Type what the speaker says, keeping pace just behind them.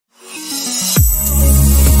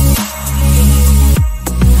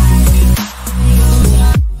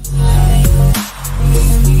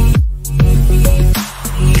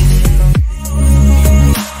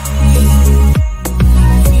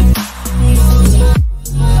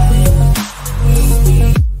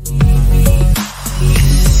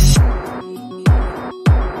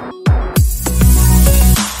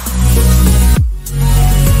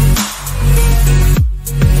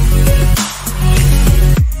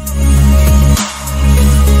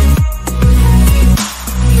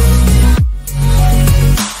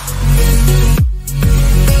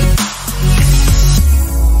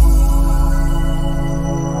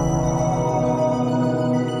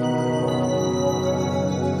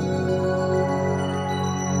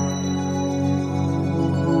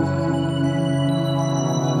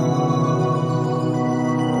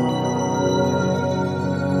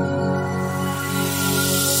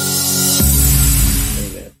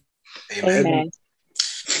Amen. Amen.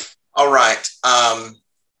 All right. I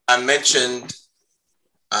mentioned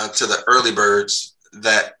to the early birds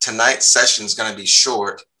that tonight's session is going to be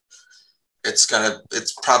short. It's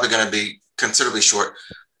probably going to be considerably short.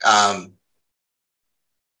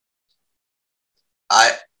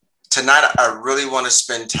 Tonight I really want to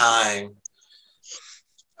spend time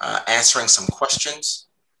answering some questions.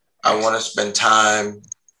 I want to spend time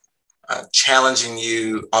challenging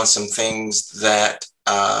you on some things that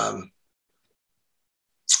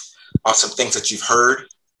you've heard.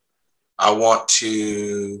 I want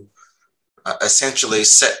to essentially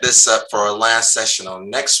set this up for our last session on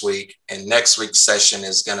next week, and next week's session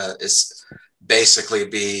is basically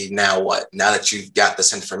be now what? Now that you've got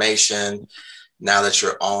this information, now that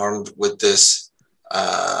you're armed with this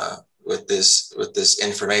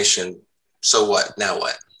information, so what? Now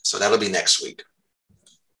what? So that'll be next week.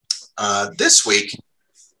 This week,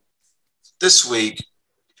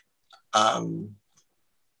 I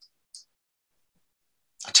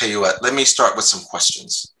tell you what, let me start with some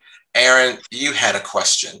questions. Aaron, you had a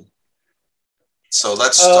question. So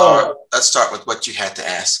let's start with what you had to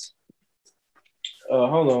ask.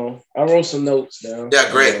 Hold on. I wrote some notes down. Yeah,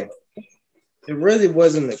 great. It really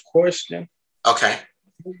wasn't a question. Okay.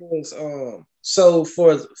 It was so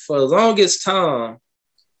for the longest time,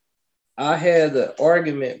 I had an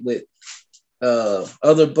argument with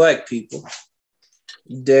other Black people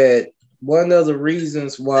that one of the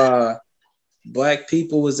reasons why Black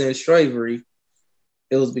people was in slavery,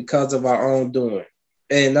 it was because of our own doing.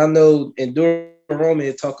 And I know in Deuteronomy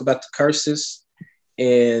it talk about the curses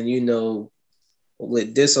and, you know,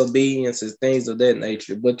 with disobedience and things of that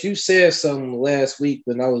nature. But you said something last week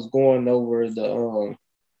when I was going over the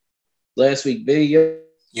last week video.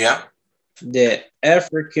 Yeah. That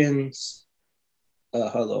Africans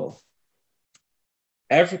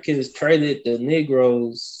traded the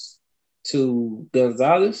Negroes to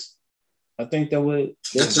Gonzalez. I think that's what it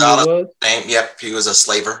was. Name, yep, he was a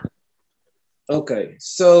slaver. Okay,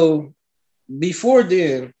 so before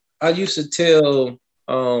then, I used to tell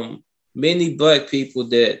many Black people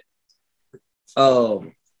that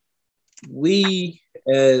we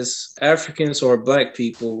as Africans or Black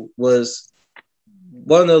people was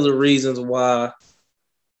one of the reasons why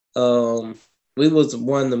we was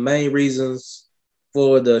one of the main reasons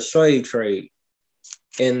for the slave trade.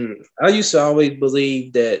 And I used to always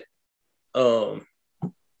believe that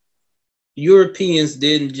Europeans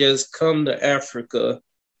didn't just come to Africa,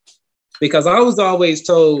 because I was always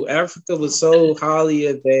told Africa was so highly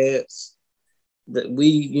advanced that we,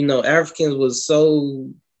 you know, Africans was so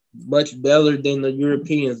much better than the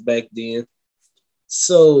Europeans back then.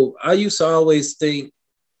 So I used to always think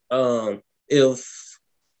if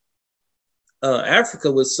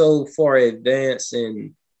Africa was so far advanced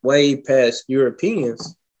and way past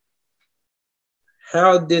Europeans,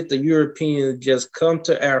 how did the Europeans just come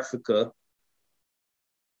to Africa,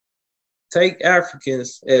 take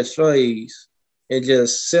Africans as slaves, and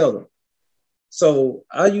just sell them? So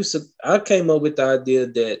I came up with the idea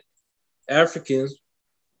that Africans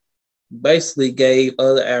basically gave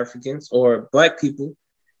other Africans, or Black people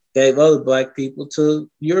gave other Black people to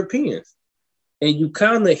Europeans. And you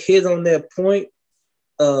kind of hit on that point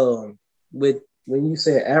with when you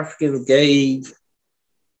said Africans gave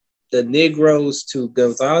the Negroes to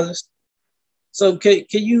Gonzalez. So can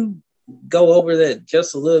you go over that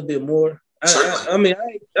just a little bit more? Certainly.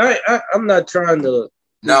 I'm not trying to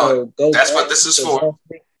go. That's what this is for.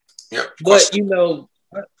 Yep. But you know,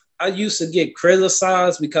 I used to get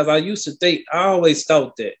criticized because I always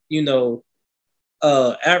thought that, you know,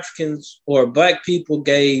 Africans or Black people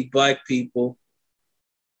gave Black people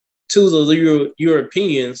to the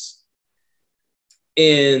Europeans,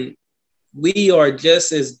 and we are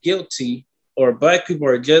just as guilty, or Black people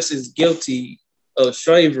are just as guilty of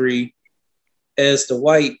slavery as the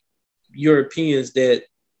white Europeans that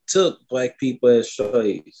took Black people as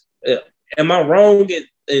slaves. Am I wrong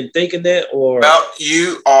in thinking that? Or well,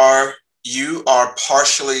 you are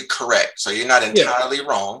partially correct. So you're not entirely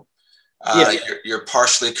wrong. You're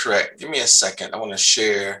partially correct. Give me a second. I want to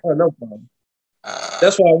share. Oh, no problem.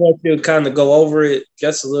 That's why I want you to kind of go over it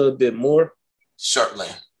just a little bit more. Certainly.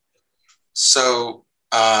 So,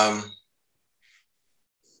 la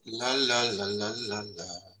la la la la la.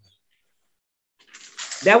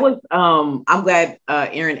 That was I'm glad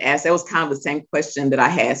Aaron asked. That was kind of the same question that I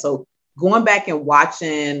had. So going back and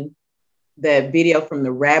watching the video from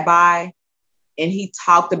the rabbi, and he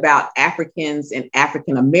talked about Africans and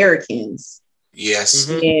African Americans. Yes.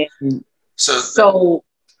 And so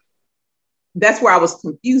that's where I was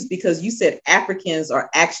confused, because you said Africans are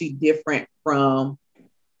actually different from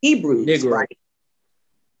Hebrews, Negro. right?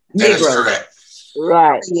 That is Negro. correct.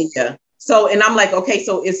 Right. Yeah. So, and I'm like, okay,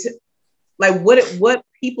 so it's like, what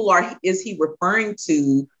people is he referring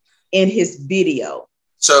to in his video?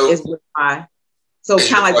 So, is what so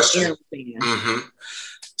kind of like what Aaron was saying. Mm-hmm.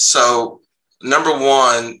 So, number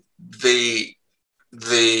one, the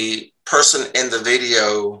person in the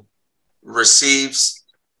video receives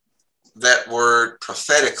that word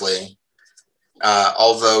prophetically,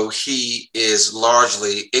 although he is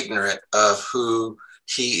largely ignorant of who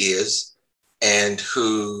he is and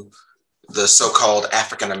who the so-called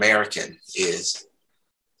African American is.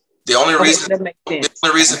 The only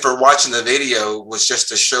reason for watching the video was just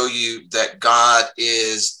to show you that God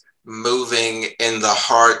is moving in the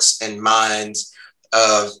hearts and minds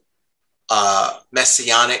of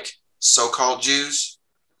Messianic so-called Jews,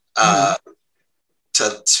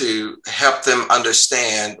 to help them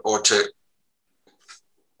understand or to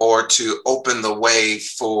open the way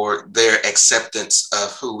for their acceptance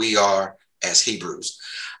of who we are as Hebrews.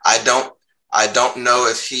 I don't know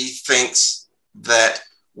if he thinks that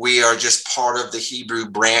we are just part of the Hebrew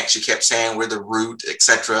branch. He kept saying we're the root,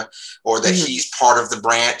 etc., or that he's part of the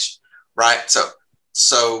branch, right?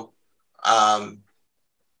 So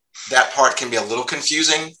that part can be a little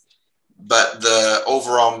confusing, but the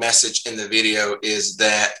overall message in the video is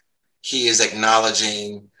that he is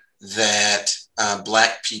acknowledging that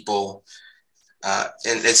Black people, and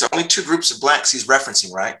it's only two groups of Blacks he's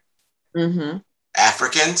referencing, right? Mm-hmm.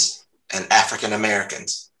 Africans and African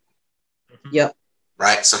Americans. Yep.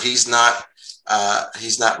 Right. So he's not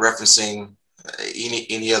referencing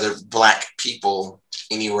any other Black people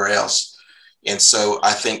anywhere else. And so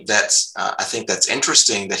I think that's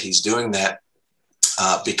interesting that he's doing that,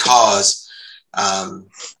 because,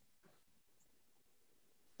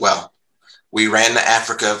 we ran to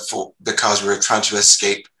Africa because we were trying to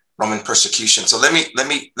escape Roman persecution. So let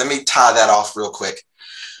me tie that off real quick.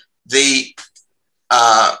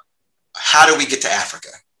 How do we get to Africa?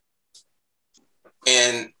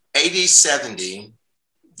 In AD 70,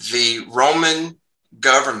 the Roman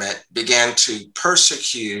government began to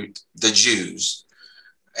persecute the Jews,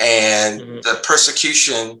 and the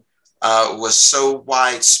persecution was so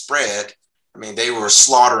widespread. I mean, they were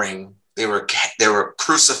slaughtering, they were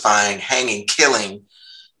crucifying, hanging, killing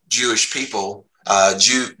Jewish people,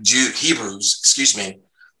 Hebrews, excuse me,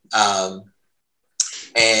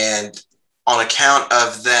 and on account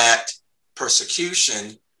of that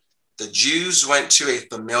persecution, the Jews went to a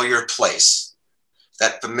familiar place.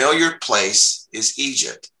 That familiar place is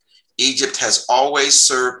Egypt. Egypt has always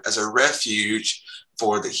served as a refuge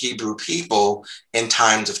for the Hebrew people in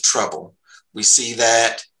times of trouble. We see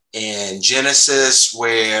that in Genesis,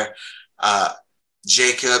 where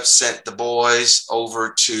Jacob sent the boys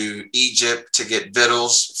over to Egypt to get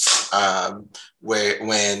victuals,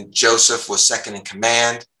 when Joseph was second in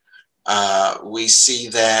command. We see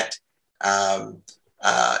that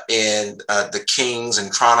in the Kings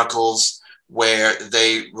and Chronicles, where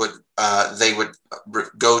they would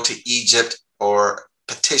go to Egypt or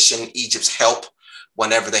petition Egypt's help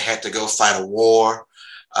whenever they had to go fight a war.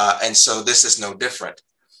 And so this is no different.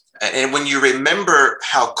 And when you remember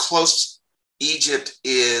how close Egypt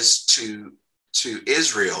is to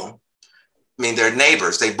Israel, I mean, they're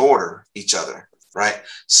neighbors, they border each other, right?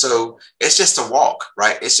 So it's just a walk,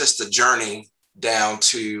 right? It's just a journey down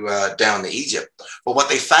to Egypt. But what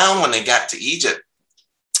they found when they got to Egypt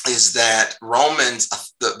is that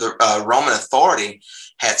the Roman authority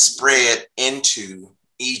had spread into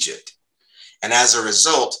Egypt. And as a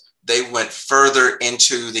result, they went further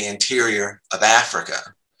into the interior of Africa.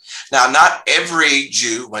 Now, not every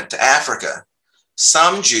Jew went to Africa.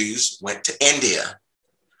 Some Jews went to India.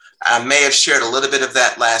 I may have shared a little bit of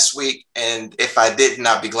that last week, and if I didn't,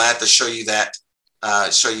 I'd be glad to show you that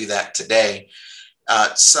today.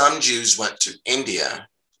 Some Jews went to India.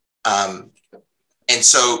 And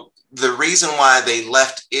so the reason why they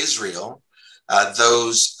left Israel,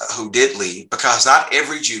 those who did leave, because not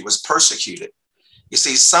every Jew was persecuted. You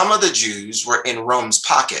see, some of the Jews were in Rome's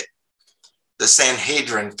pocket. The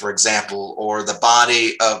Sanhedrin, for example, or the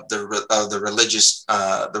body of the religious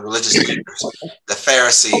leaders, the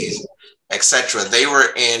Pharisees, etc. They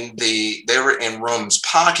were in Rome's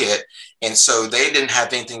pocket, and so they didn't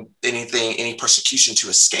have any persecution to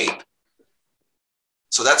escape.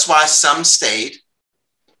 So that's why some stayed,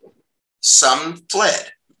 some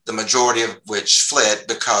fled. The majority of which fled,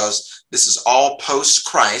 because this is all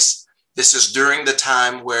post-Christ. This is during the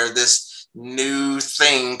time where this new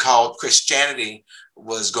thing called Christianity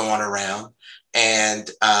was going around, and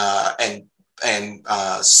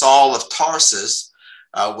Saul of Tarsus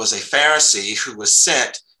was a Pharisee who was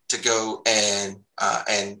sent to go and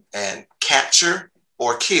capture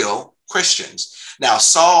or kill Christians. Now,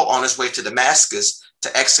 Saul, on his way to Damascus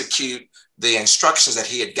to execute the instructions that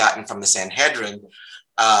he had gotten from the Sanhedrin,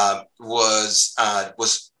 was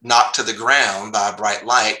knocked to the ground by a bright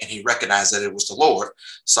light, and he recognized that it was the Lord.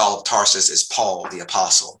 Saul of Tarsus is Paul, the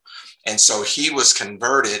apostle. And so he was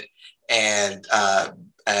converted and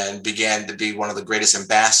began to be one of the greatest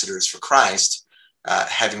ambassadors for Christ,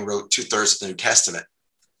 having wrote 2/3 of the New Testament.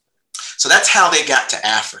 So that's how they got to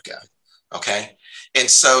Africa. Okay. And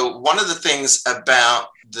so one of the things about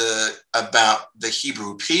the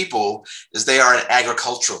Hebrew people is they are an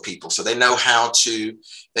agricultural people. So they know how to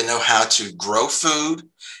grow food,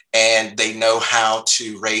 and they know how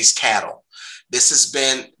to raise cattle. This has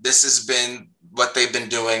been what they've been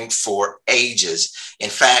doing for ages. In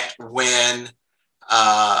fact, when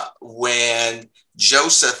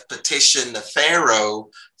Joseph petitioned the Pharaoh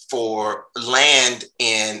for land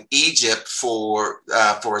in Egypt for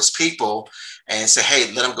his people, and said,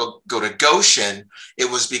 hey, let them go to Goshen, it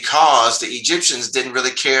was because the Egyptians didn't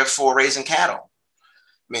really care for raising cattle.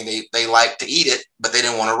 I mean, they liked to eat it, but they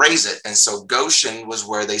didn't want to raise it. And so Goshen was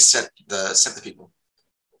where they sent the people.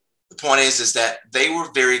 The point is that they were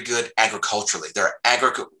very good agriculturally. They're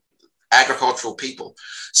agricultural people.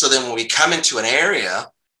 So then when we come into an area,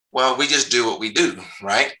 well, we just do what we do,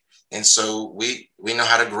 right? And so we know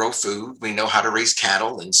how to grow food. We know how to raise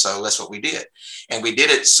cattle. And so that's what we did. And we did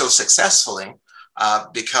it so successfully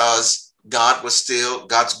because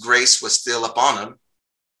God's grace was still upon them,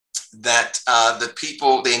 that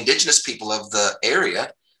the indigenous people of the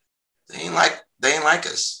area, they ain't like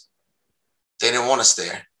us. They didn't want us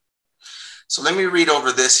there. So let me read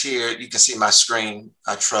over this here. You can see my screen,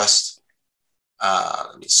 I trust.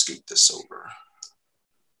 Let me scoot this over.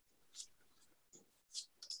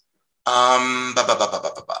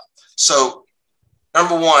 So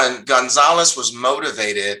number one, Gonzalez was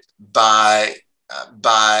motivated by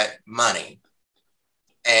money,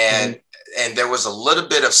 and there was a little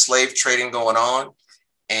bit of slave trading going on,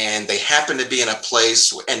 and they happened to be in a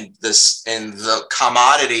place, and the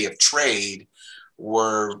commodity of trade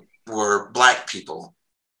were Black people,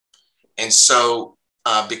 and so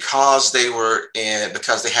because they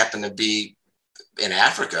happened to be in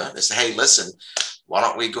Africa, they said, hey, listen, why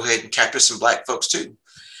don't we go ahead and capture some Black folks too?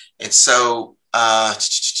 And so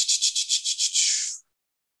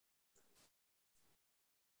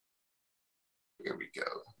here we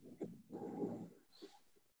go.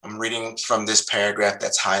 I'm reading from this paragraph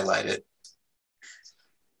that's highlighted.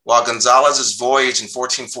 While Gonzalez's voyage in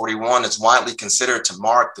 1441 is widely considered to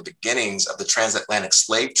mark the beginnings of the transatlantic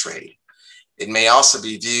slave trade, it may also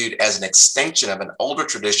be viewed as an extension of an older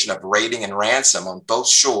tradition of raiding and ransom on both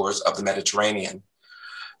shores of the Mediterranean.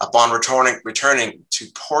 Upon returning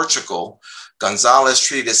to Portugal, Gonzalez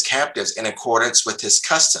treated his captives in accordance with his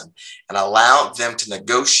custom and allowed them to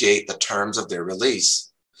negotiate the terms of their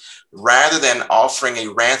release. Rather than offering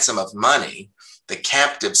a ransom of money, the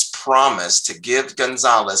captives promised to give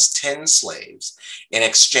Gonzalez 10 slaves in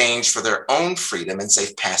exchange for their own freedom and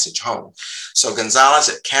safe passage home. So Gonzalez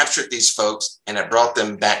had captured these folks and had brought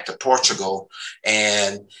them back to Portugal.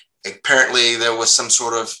 And apparently there was some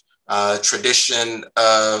sort of tradition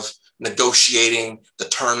of negotiating the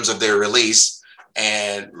terms of their release.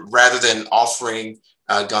 And rather than offering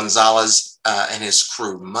Gonzalez and his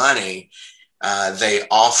crew money, they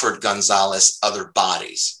offered Gonzalez other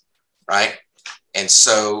bodies, right? And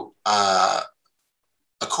so,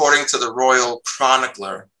 according to the royal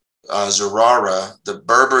chronicler, Zurara, the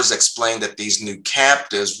Berbers explained that these new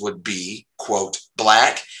captives would be, quote,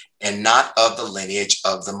 Black and not of the lineage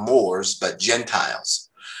of the Moors, but Gentiles.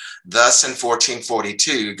 Thus, in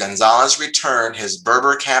 1442, Gonzalez returned his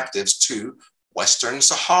Berber captives to Western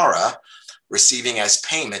Sahara, receiving as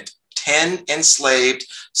payment 10 enslaved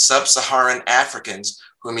sub-Saharan Africans,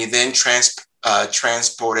 whom he then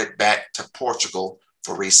transported back to Portugal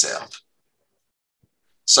for resale.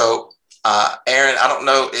 So, Aaron, I don't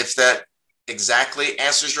know if that exactly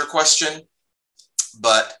answers your question,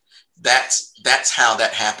 but that's how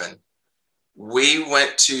that happened. We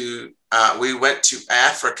went to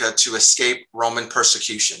Africa to escape Roman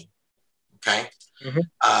persecution. Okay.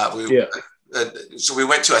 So we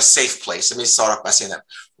went to a safe place. Let me start off by saying that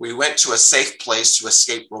we went to a safe place to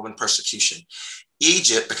escape Roman persecution.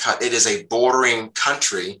 Egypt, because it is a bordering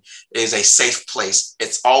country, is a safe place.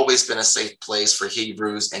 It's always been a safe place for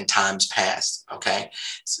Hebrews in times past. Okay.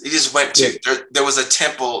 So you just went to, there was a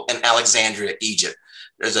temple in Alexandria, Egypt.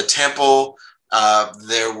 There's a temple.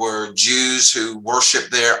 There were Jews who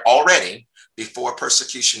worshiped there already before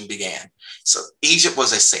persecution began. So Egypt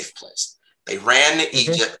was a safe place. They ran to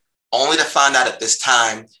Egypt. only to find out at this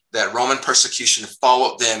time that Roman persecution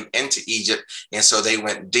followed them into Egypt. And so they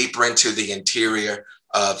went deeper into the interior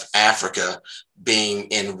of Africa, being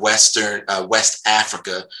in West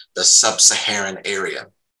Africa, the sub-Saharan area.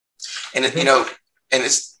 And you know, and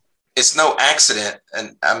it's no accident.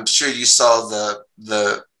 And I'm sure you saw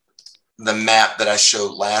the map that I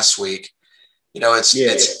showed last week. You know,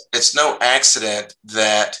 it's no accident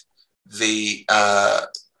that the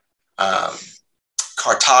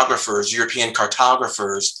cartographers, European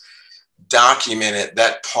cartographers, documented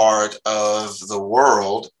that part of the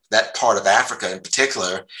world, that part of Africa in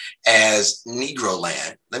particular, as Negro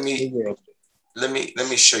land. Let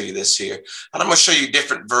me show you this here. And I'm going to show you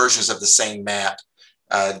different versions of the same map,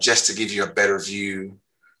 just to give you a better view.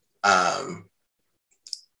 Let's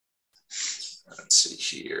see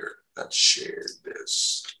here. Let's share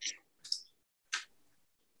this.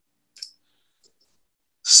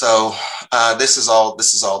 So this is all the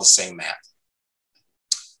same map.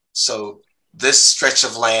 So this stretch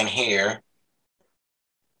of land here,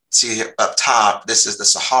 see up top, this is the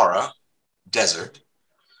Sahara Desert.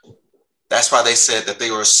 That's why they said that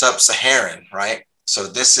they were sub-Saharan, right? So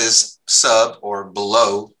this is sub or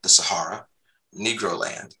below the Sahara, Negro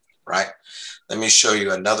land, right? Let me show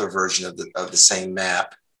you another version of the same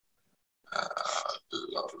map.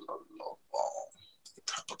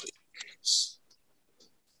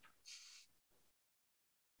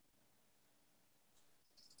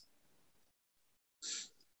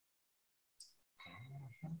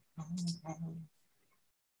 Probably.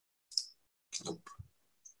 Nope.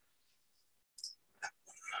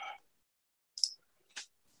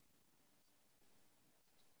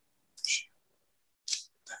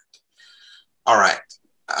 All right.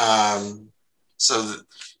 So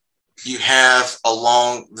you have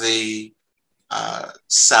along the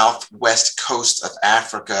southwest coast of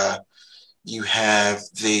Africa, you have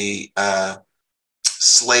the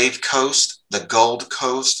Slave Coast, the Gold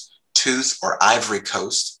Coast, Tooth or Ivory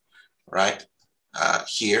Coast, right?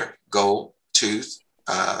 Here, gold, tooth,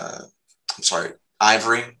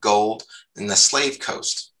 ivory, gold, and the Slave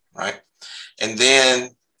Coast, right? And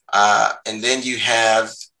then you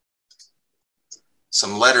have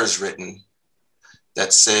some letters written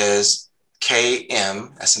that says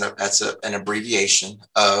KM, that's an abbreviation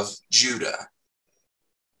of Judah,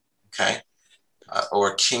 okay?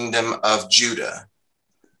 Or Kingdom of Judah.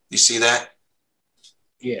 You see that?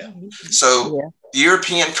 Yeah. So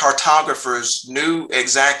European cartographers knew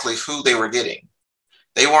exactly who they were getting.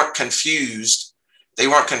 They weren't confused. They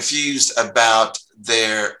weren't confused about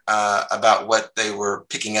about what they were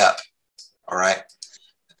picking up. All right.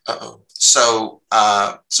 So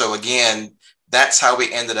again, that's how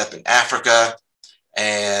we ended up in Africa,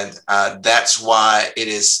 and that's why it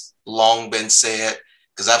has long been said,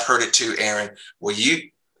 because I've heard it too, Aaron. Well,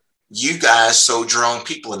 you guys sold your own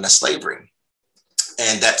people into slavery,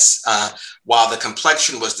 and that's while the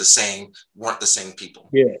complexion was the same, weren't the same people.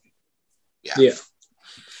 Yeah.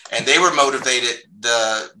 And they were motivated.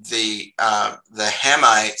 The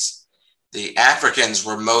Hamites, the Africans,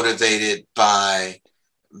 were motivated by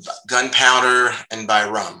gunpowder and by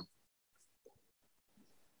rum.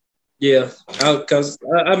 Yeah, because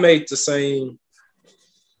I made the same.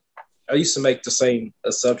 I used to make the same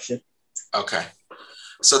assumption. Okay,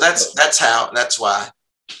 so that's why.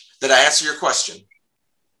 Did I answer your question?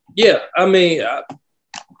 Yeah, I mean,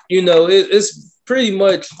 it's pretty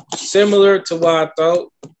much similar to what I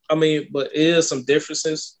thought. I mean, but it is some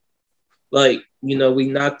differences. Like, we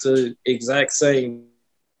not the exact same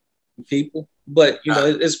people, but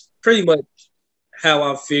it's pretty much how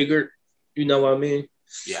I figured. You know what I mean?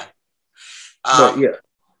 Yeah. But yeah.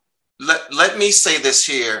 Let me say this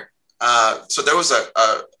here. So there was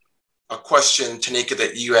a question, Tanika,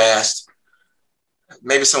 that you asked.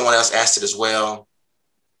 Maybe someone else asked it as well.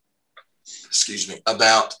 Excuse me,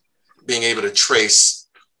 about being able to trace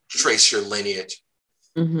your lineage.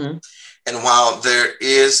 Mm-hmm. And while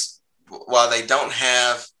they don't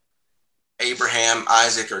have Abraham,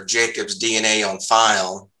 Isaac, or Jacob's DNA on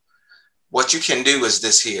file, what you can do is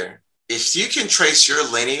this here. If you can trace your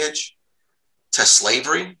lineage to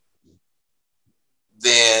slavery,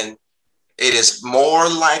 then it is more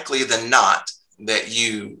likely than not that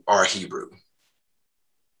you are Hebrew.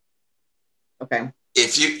 Okay.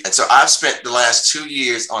 So I've spent the last 2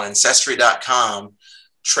 years on ancestry.com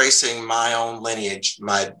tracing my own lineage,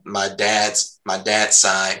 my dad's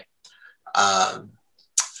side.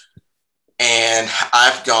 And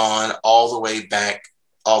I've gone all the way back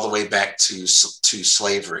to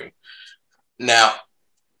slavery. Now,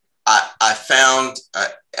 I found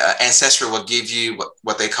Ancestry will give you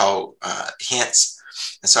what they call hints.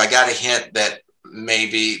 And so I got a hint that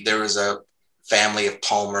maybe there was a family of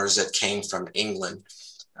Palmers that came from England.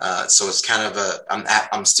 So it's kind of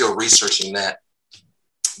I'm still researching that.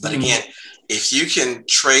 But again, if you can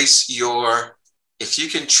trace your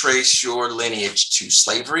lineage to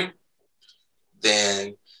slavery,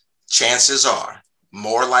 then chances are,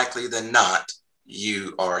 more likely than not,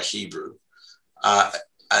 you are Hebrew.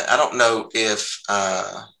 I don't know if,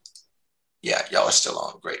 y'all are still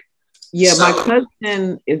on. Great. Yeah, so, my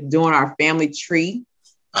cousin is doing our family tree.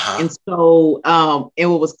 Uh-huh. And so, and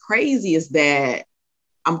what was crazy is that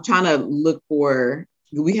I'm trying to look for,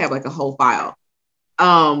 we have like a whole file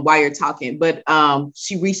while you're talking, but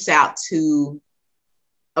she reached out to,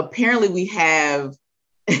 apparently we have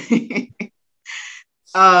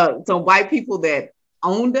some white people that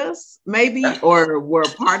owned us maybe, or were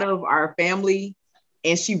part of our family.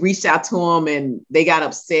 And she reached out to them and they got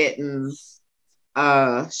upset, and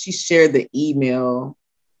she shared the email.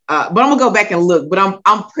 But I'm gonna go back and look, but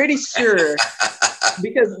I'm pretty sure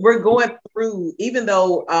because we're going through, even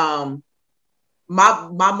though my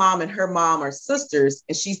mom and her mom are sisters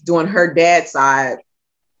and she's doing her dad's side,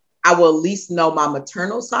 I will at least know my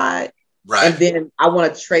maternal side. Right. And then I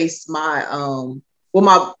want to trace my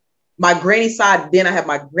my granny side, then I have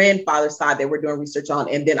my grandfather's side that we're doing research on,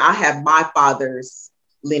 and then I have my father's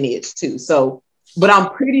lineage too. So, but I'm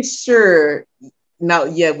pretty sure,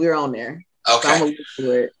 we're on there. Okay. So I'm gonna look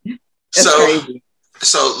for it. That's crazy.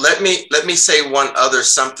 So let me say one other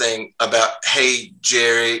something about, hey,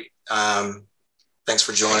 Jerry, thanks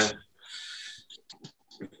for joining.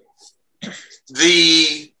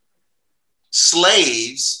 The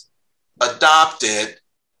slaves adopted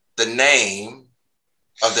the name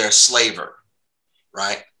of their slaver,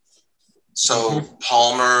 right? So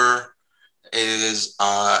Palmer is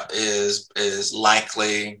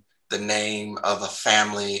likely the name of a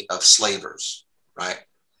family of slavers, right?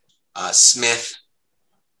 Smith,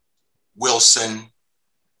 Wilson,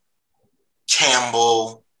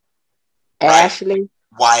 Campbell, Ashley, right?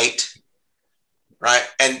 White, right?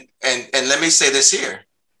 And let me say this here.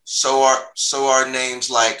 So are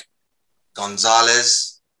names like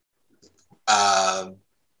Gonzalez,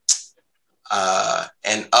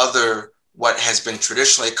 and other what has been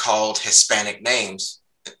traditionally called Hispanic names.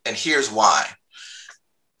 And here's why.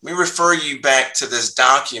 Let me refer you back to this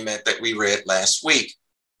document that we read last week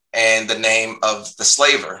and the name of the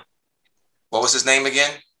slaver. What was his name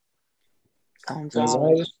again?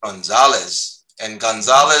 Gonzalez. Gonzalez. And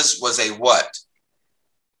Gonzalez was a what?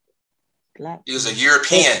 He was a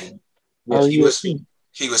European. Oh, he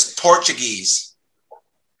was Portuguese.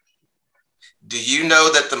 Do you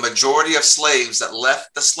know that the majority of slaves that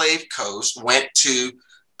left the slave coast went to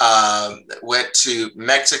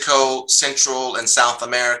Mexico, Central, and South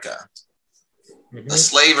America? The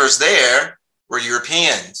slavers there were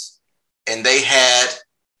Europeans, and they had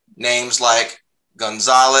names like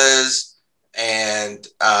Gonzalez and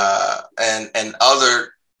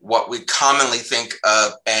other what we commonly think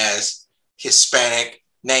of as Hispanic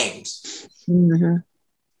names. Mm-hmm.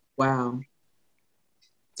 Wow.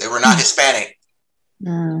 They were not Hispanic.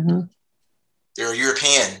 Mm-hmm. They were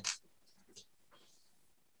European.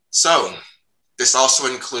 So this also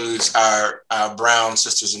includes our brown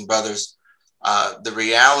sisters and brothers. The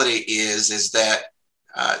reality is that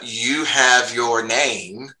you have your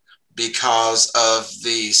name because of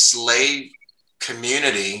the slave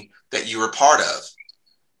community that you were part of.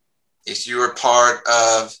 If you were part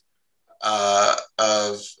of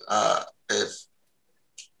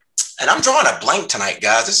and I'm drawing a blank tonight,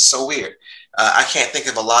 guys. This is so weird. I can't think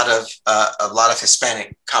of a lot of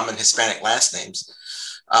common Hispanic last names,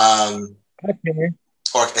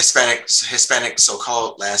 or Hispanic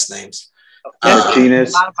so-called last names. Martinez.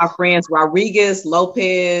 A lot of my friends, Rodriguez,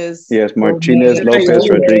 Lopez. Yes, Martinez, Lopez,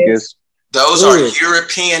 Rodriguez. Those are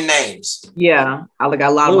European names. Yeah, I got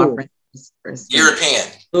a lot of my friends. European.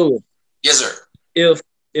 Yes, sir.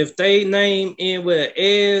 If they name end with an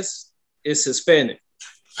S, it's Hispanic.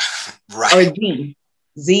 Right. Or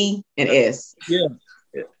Z and S. Yeah.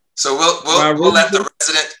 So we'll let the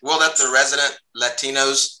resident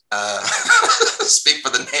Latinos speak for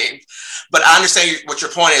the name. But I understand what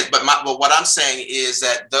your point is. But what I'm saying is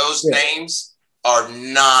that those names are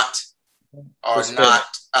not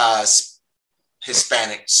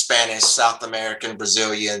Hispanic, Spanish, South American,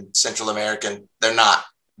 Brazilian, Central American. They're not.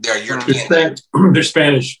 They're European. They're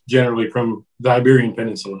Spanish generally from the Iberian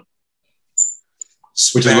Peninsula.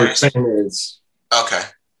 Which is where Spain is. Okay.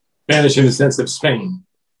 Spanish in the sense of Spain.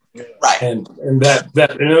 Right. And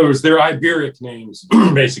that in other words, they're Iberic names,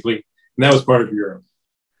 basically. And that was part of Europe.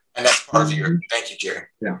 And that's part of Europe. Thank you, Jerry.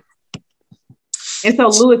 Yeah. And so,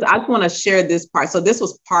 Lewis, I just want to share this part. So this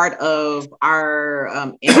was part of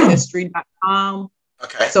our ancestry.com.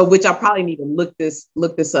 Okay. So, which I probably need to look this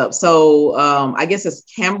up. So, I guess it's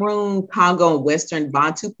Cameroon, Congo, and Western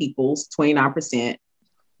Bantu peoples, 29%.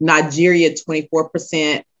 Nigeria,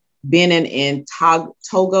 24%. Benin and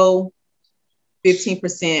Togo,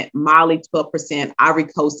 15%. Mali, 12%. Ivory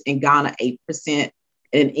Coast and Ghana, 8%.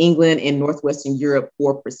 And England and Northwestern Europe,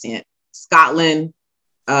 4%. Scotland,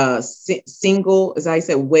 single, as I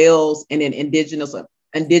said, Wales, and then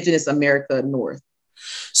indigenous America North.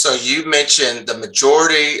 So you mentioned the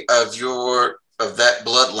majority of that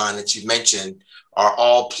bloodline that you mentioned are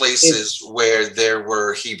all places where there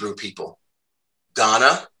were Hebrew people.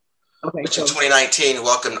 Ghana, which in 2019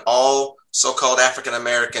 welcomed all so-called African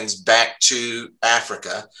Americans back to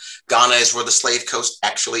Africa. Ghana is where the slave coast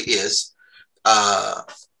actually is.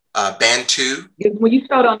 Bantu. When you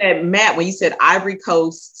showed on that map, when you said Ivory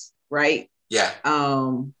Coast, right? Yeah.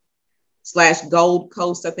 / Gold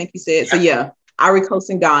Coast, I think you said. So yeah, Ivory Coast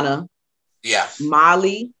and Ghana. Yeah.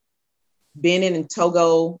 Mali, Benin and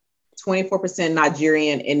Togo, 24%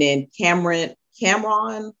 Nigerian, and then Cameroon,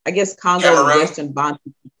 I guess Congo and Western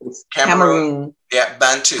Bantu peoples. Cameroon. Yeah,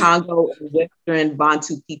 Bantu. Congo and Western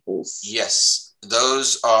Bantu peoples. Yes.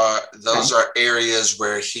 Those are areas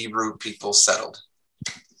where Hebrew people settled.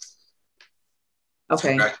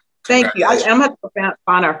 Okay. Thank you. I'm going to have to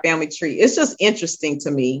find our family tree. It's just interesting to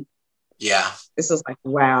me. Yeah. It's just like,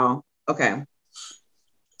 wow. Okay.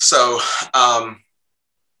 So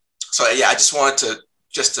yeah, I just wanted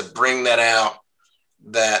to bring that out,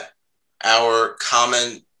 that our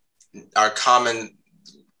common, I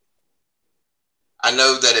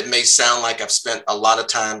know that it may sound like I've spent a lot of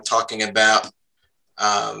time talking about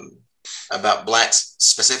Blacks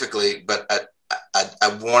specifically, but I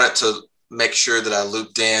wanted to make sure that I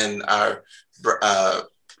looped in our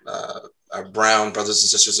brown brothers and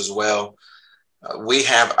sisters as well. We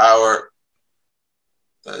have our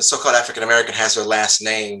so-called African American has their last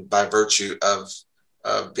name by virtue of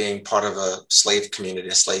being part of a slave community,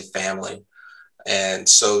 a slave family, and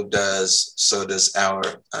so does our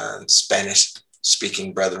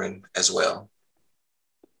Spanish-speaking brethren as well.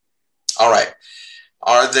 All right,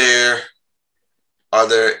 are there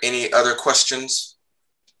any other questions?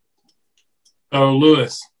 Oh,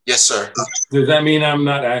 Lewis. Yes, sir. Does that mean I'm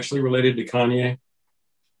not actually related to Kanye?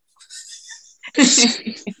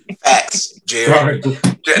 Facts, Jerry. Sorry.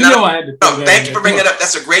 Thank you for bringing that up.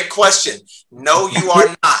 That's a great question. No, you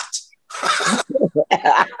are not.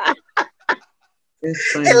 Hey,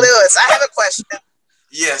 Lewis, I have a question.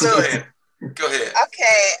 Yes, go ahead. Go ahead.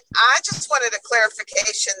 Okay, I just wanted a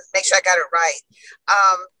clarification, make sure I got it right.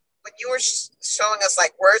 When you were showing us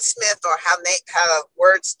like wordsmith or how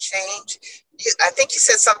words change, I think you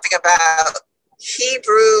said something about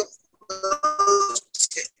Hebrew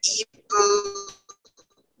to Hebrew,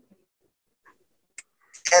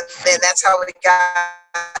 and then that's how we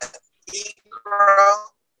got Negro.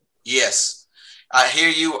 Yes, I hear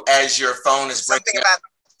you as your phone is breaking up.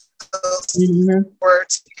 Those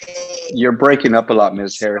words. You're breaking up a lot,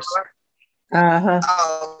 Ms. Harris.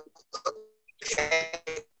 Oh, okay.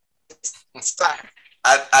 Sorry.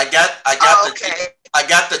 I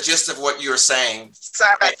got the gist of what you're saying.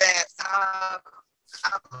 Sorry about that.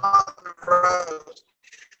 I'm on the road.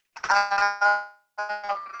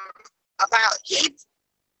 About Hebrew.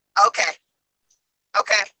 Okay.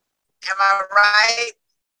 Am I right?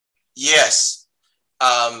 Yes.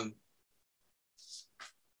 I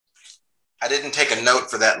didn't take a note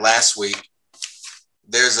for that last week.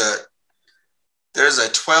 There's a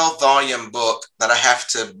 12-volume book that I have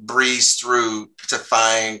to breeze through to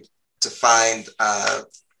find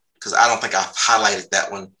because I don't think I've highlighted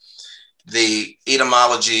that one. The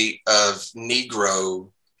etymology of Negro.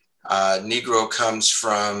 Negro comes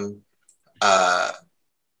from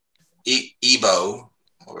Igbo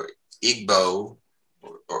or Igbo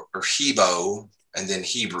or Hebo, and then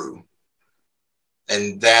Hebrew.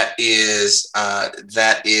 And that is how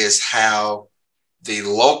the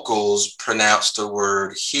locals pronounce the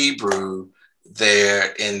word Hebrew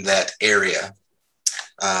there in that area.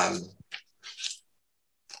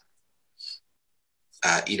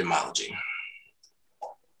 Etymology.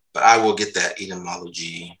 But I will get that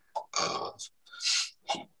etymology of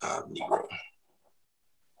Negro.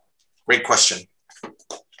 Great question.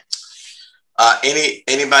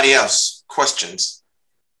 Anybody else? Questions?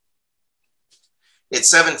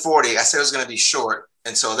 It's 7:40. I said it was going to be short.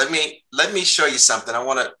 And so let me show you something. I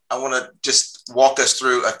want to just walk us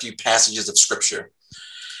through a few passages of scripture.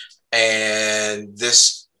 And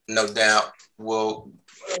this, no doubt, will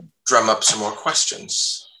drum up some more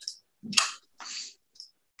questions.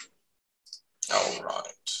 All right.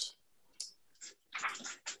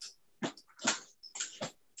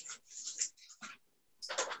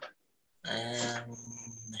 And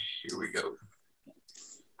here we go.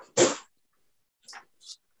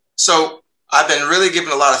 So I've been really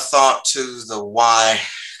giving a lot of thought to the why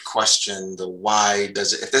question. The why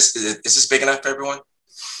does it, is this big enough for everyone?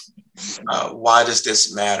 Why does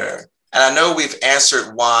this matter? And I know we've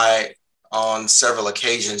answered why on several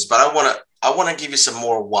occasions, but I want to give you some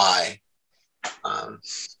more why.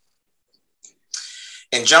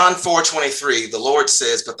 In John 4:23, the Lord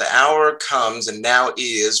says, "But the hour comes, and now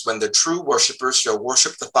is, when the true worshipers shall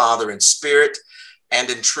worship the Father in spirit and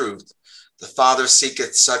in truth. The Father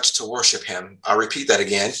seeketh such to worship him." I'll repeat that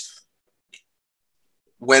again.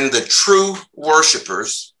 When the true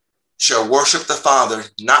worshipers shall worship the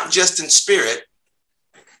Father, not just in spirit,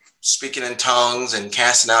 speaking in tongues and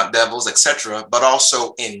casting out devils, etc., but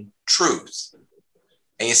also in truth.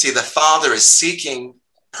 And you see, the Father is seeking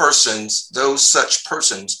persons, those such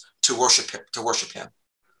persons, to worship him.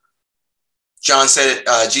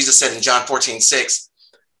 Jesus said in John 14:6,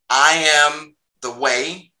 "I am the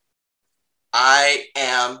way, I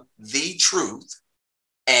am the truth,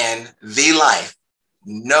 and the life.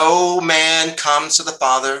 No man comes to the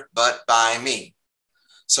Father but by me."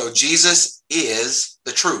 So Jesus is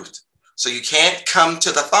the truth. So you can't come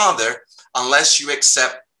to the Father unless you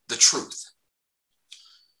accept the truth.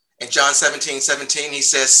 In John 17:17, he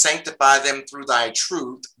says, "Sanctify them through thy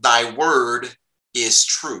truth. Thy word is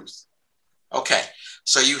truth." Okay,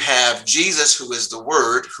 so you have Jesus, who is the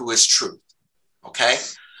word, who is truth. Okay,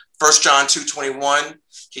 1 John 2:21,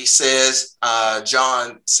 he says,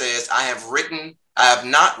 John says, I have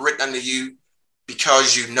not written unto you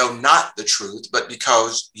because you know not the truth, but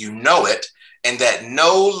because you know it, and that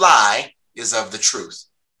no lie is of the truth.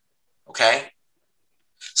 Okay?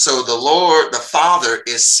 So the Lord, the Father,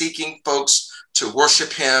 is seeking folks to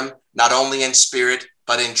worship him, not only in spirit,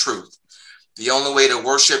 but in truth. The only way to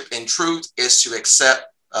worship in truth is to accept,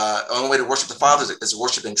 the only way to worship the Father is to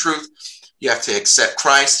worship in truth. You have to accept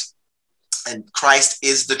Christ, and Christ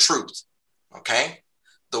is the truth. Okay?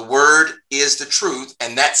 The word is the truth,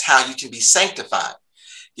 and that's how you can be sanctified.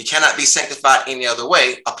 You cannot be sanctified any other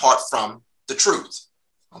way apart from the truth.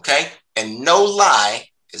 Okay? And no lie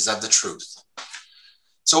is of the truth.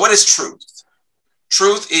 So what is truth?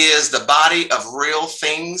 Truth is the body of real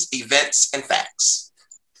things, events, and facts.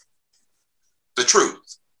 The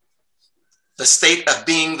truth. The state of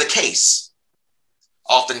being the case.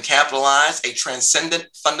 Often capitalized, a transcendent,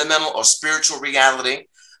 fundamental, or spiritual reality,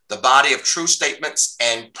 the body of true statements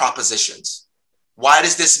and propositions. Why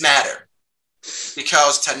does this matter?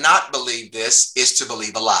 Because to not believe this is to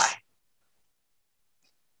believe a lie.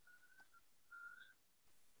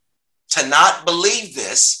 To not believe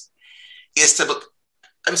this is to, let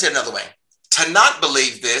me say it another way. To not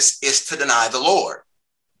believe this is to deny the Lord.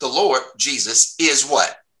 The Lord, Jesus, is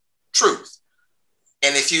what? Truth.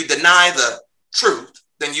 And if you deny the truth,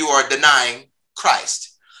 then you are denying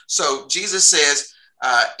Christ. So Jesus says,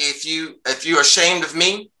 if you are ashamed of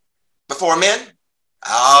me before men,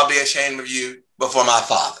 I'll be ashamed of you before my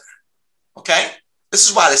Father. Okay? This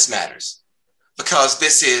is why this matters. Because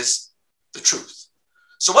this is the truth.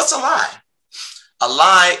 So what's a lie? A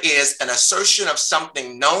lie is an assertion of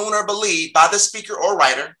something known or believed by the speaker or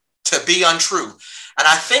writer to be untrue. And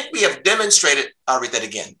I think we have demonstrated, I'll read that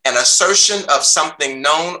again, an assertion of something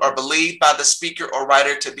known or believed by the speaker or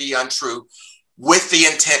writer to be untrue with the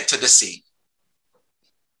intent to deceive.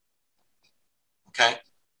 Okay?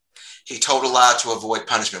 He told a lie to avoid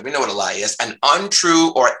punishment. We know what a lie is: an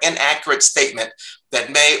untrue or inaccurate statement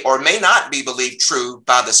that may or may not be believed true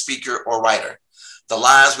by the speaker or writer. The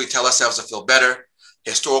lies we tell ourselves to feel better.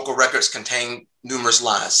 Historical records contain numerous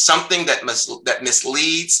lies, something that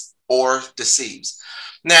misleads or deceives.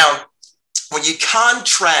 Now, when you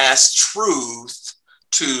contrast truth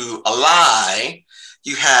to a lie,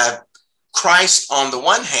 you have Christ on the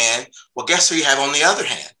one hand. Well, guess who you have on the other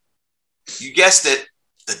hand? You guessed it,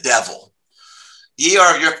 the devil. Ye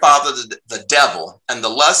are of your father, the devil, and the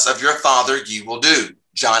lusts of your father you will do.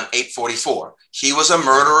 John 8:44. He was a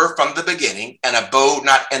murderer from the beginning and abode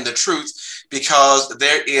not in the truth, because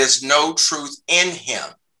there is no truth in him.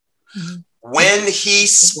 Mm-hmm. When he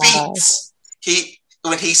speaks,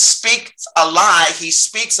 when he speaks a lie, he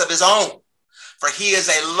speaks of his own, for he is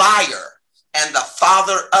a liar and the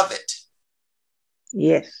father of it.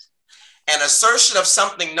 Yes. An assertion of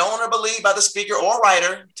something known or believed by the speaker or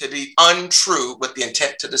writer to be untrue with the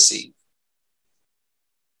intent to deceive.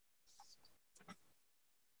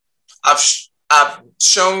 I've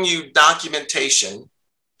shown you documentation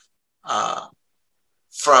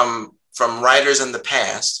from writers in the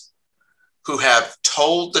past who have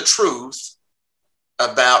told the truth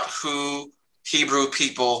about who Hebrew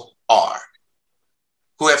people are,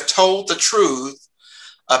 who have told the truth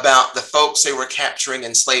about the folks they were capturing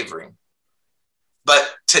in slavery.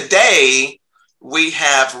 But today, we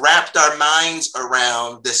have wrapped our minds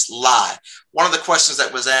around this lie. One of the questions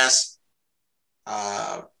that was asked,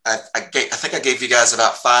 I think I gave you guys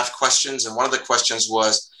about 5 questions. And one of the questions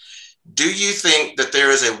was, do you think that there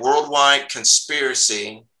is a worldwide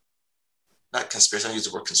conspiracy, not conspiracy, I use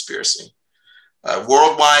the word conspiracy,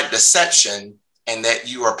 worldwide deception, and that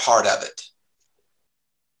you are part of it?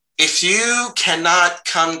 If you cannot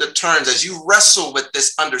come to terms, as you wrestle with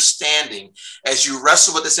this understanding, as you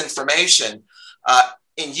wrestle with this information,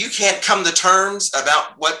 and you can't come to terms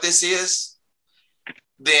about what this is,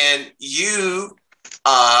 then you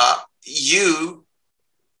are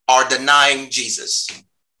denying Jesus.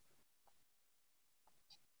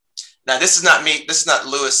 Now, this is not me. This is not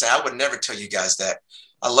Lewis saying, I would never tell you guys that.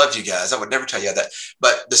 I love you guys. I would never tell you that.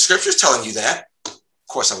 But the scripture's telling you that. Of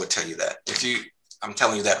course, I would tell you that. I'm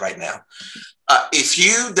telling you that right now. If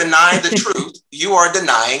you deny the truth, you are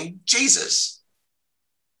denying Jesus.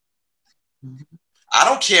 I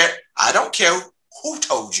don't care. I don't care who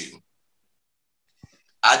told you.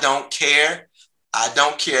 I don't care. I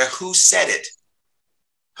don't care who said it.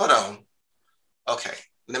 Hold on. Okay.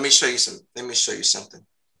 Let me show you something.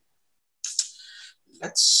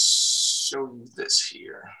 Let's show you this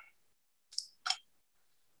here.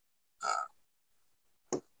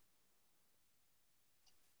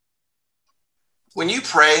 When you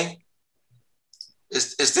pray,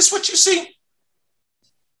 is this what you see?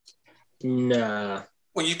 Nah.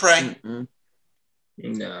 When you pray?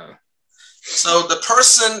 Nah. So the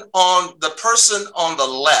person on the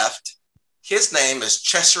left, his name is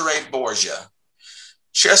Cesare Borgia.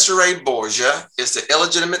 Cesare Borgia is the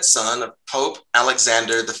illegitimate son of Pope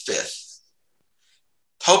Alexander V.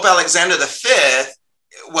 Pope Alexander V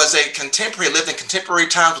was a contemporary, lived in contemporary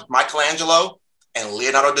times with Michelangelo and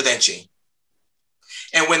Leonardo da Vinci.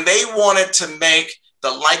 And when they wanted to make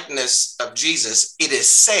the likeness of Jesus, it is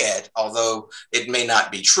said, although it may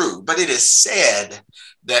not be true, but it is said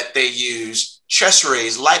that they used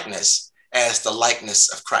Cesare's likeness as the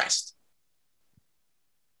likeness of Christ.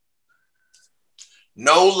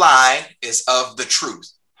 No lie is of the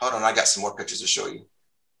truth. Hold on, I got some more pictures to show you.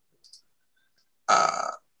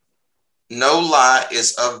 No lie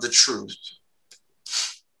is of the truth.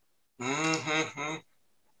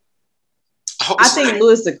 I think,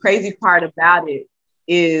 Louis, the crazy part about it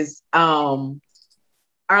is our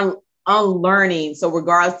unlearning. So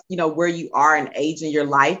regardless, where you are in age in your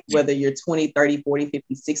life, whether you're 20, 30, 40,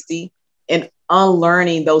 50, 60, and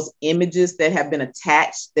unlearning those images that have been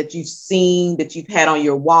attached, that you've seen, that you've had on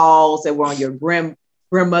your walls, that were on your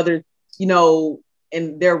grandmother,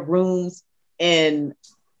 in their rooms, and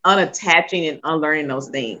unattaching and unlearning those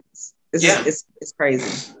things. It's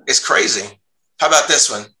crazy. It's crazy. How about this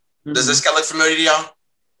one? Mm-hmm. Does this guy look familiar to y'all?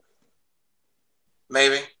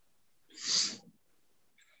 Maybe.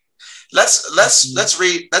 Let's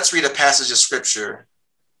read a passage of scripture.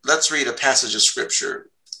 Let's read a passage of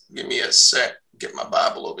scripture. Give me a sec. Get my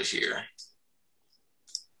Bible over here.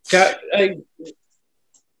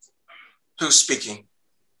 Who's speaking?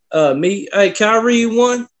 Me. Hey, can I read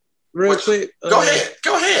one real quick? Go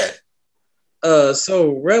ahead.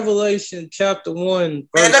 So Revelation chapter 1.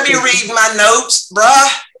 Man, let me read my notes,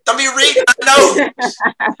 bruh. Let me read my notes.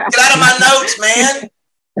 Get out of my notes, man.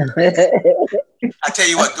 I tell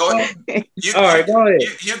you what, go ahead. All right, go ahead.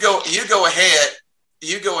 You go ahead.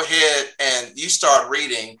 You go ahead and you start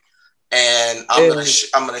reading, and I'm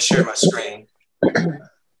gonna share my screen.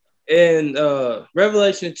 In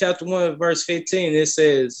Revelation chapter 1, verse 15, it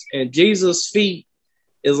says, "And Jesus' feet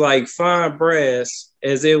is like fine brass,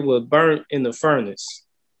 as it was burnt in the furnace."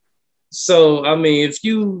 So, I mean, if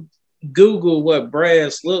you Google what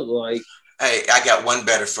brass look like. Hey, I got one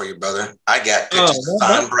better for you, brother. I got pictures of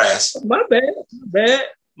fine brass. My bad.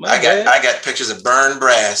 I got pictures of burned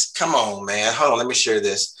brass. Come on, man. Hold on, let me share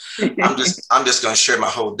this. I'm just gonna share my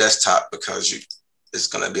whole desktop because it's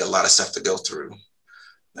gonna be a lot of stuff to go through.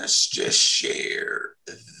 Let's just share.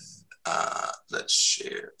 Let's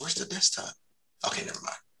share. Where's the desktop? Okay, never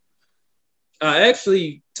mind. I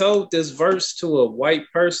actually told this verse to a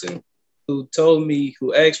white person who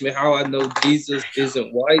asked me how I know Jesus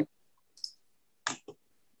isn't white.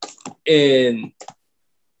 And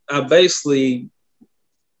I basically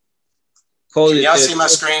quoted. Can y'all see my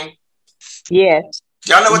screen? Yes.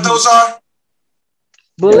 Y'all know what those are?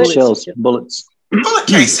 Bullets. Shells, bullets. Bullet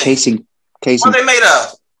casing. Casing. What are they made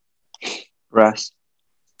of? Brass.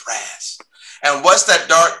 And what's that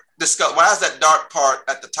dark? Why is that dark part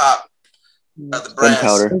at the top the brass.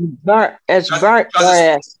 It's burnt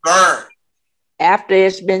brass. Burnt. After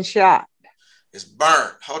it's been shot. It's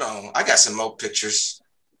burnt. Hold on. I got some more pictures.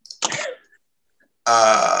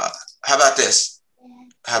 How about this?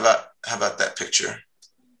 How about that picture?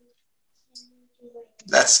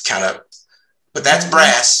 That's kind of, but that's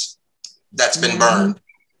brass that's been burned.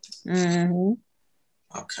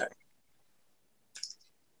 Okay.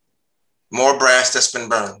 More brass that's been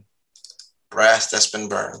burned. Brass that's been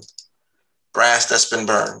burned. Brass that's been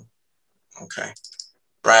burned. Okay.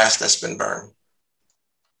 Brass that's been burned.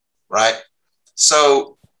 Right?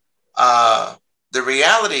 So the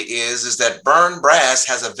reality is that burned brass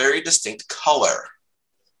has a very distinct color.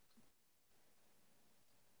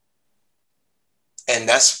 And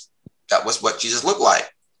that was what Jesus looked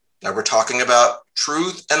like. Now we're talking about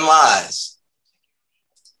truth and lies.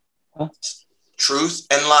 Huh? Truth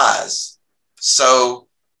and lies. So,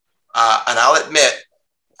 and I'll admit,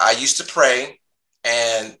 I used to pray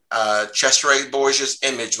and Chester A. Borgia's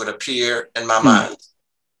image would appear in my mind.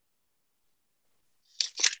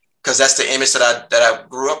 Because that's the image that I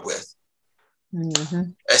grew up with.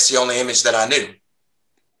 That's the only image that I knew.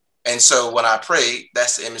 And so when I prayed,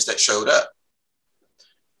 that's the image that showed up.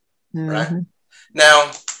 Right?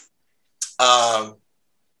 Now,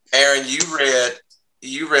 Aaron,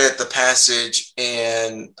 you read the passage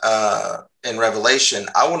in Revelation.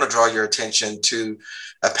 I want to draw your attention to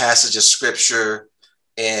a passage of scripture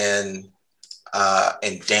in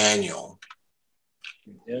Daniel.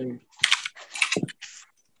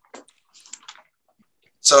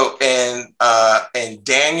 So in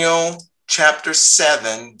Daniel chapter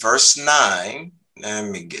 7, verse 9, let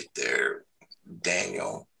me get there.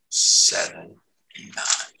 Daniel 7, 9.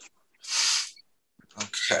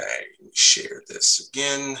 Okay, share this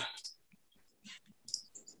again.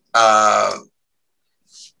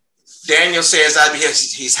 Daniel says,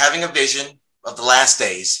 he's having a vision of the last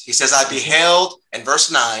days. He says, I beheld, in verse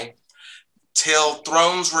 9, till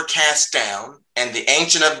thrones were cast down, and the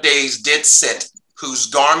Ancient of Days did sit, whose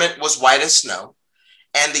garment was white as snow,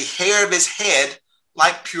 and the hair of his head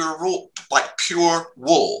like pure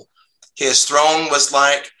wool. His throne was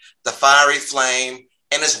like the fiery flame,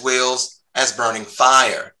 and his wheels as burning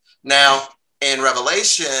fire. Now, in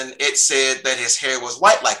Revelation, it said that his hair was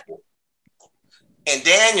white like wool. In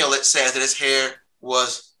Daniel, it says that his hair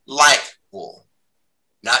was like wool.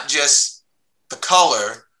 Not just the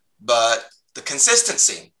color, but the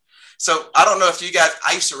consistency. So I don't know if you guys,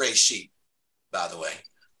 I used to raise sheep, by the way.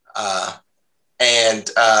 And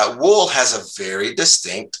wool has a very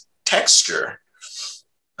distinct texture.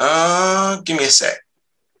 Give me a sec.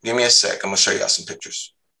 I'm going to show y'all some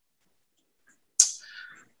pictures.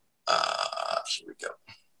 Here we go.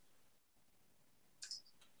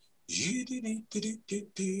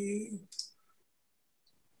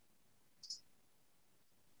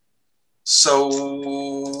 So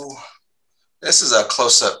this is a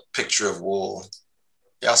close-up picture of wool.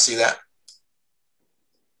 Y'all see that?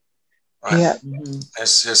 Right. Yeah.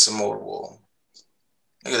 Here's some more wool.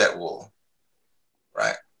 Look at that wool.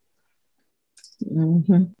 Right.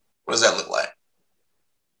 What does that look like?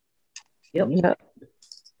 Yep.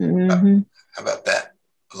 How about that?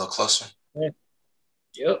 A little closer.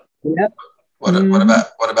 Yep. What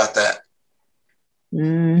about that?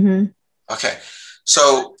 Okay.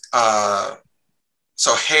 So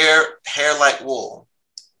hair like wool,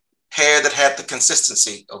 hair that had the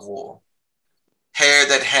consistency of wool, hair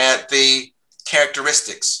that had the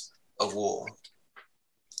characteristics of wool,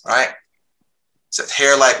 right? So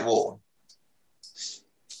hair like wool.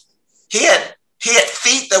 He had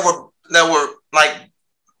feet that were like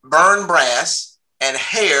burned brass and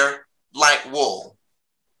hair like wool.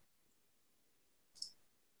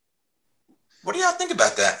 What do y'all think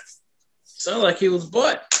about that? Sound like he was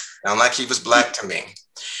black. Sound like he was black to me.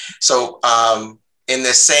 So in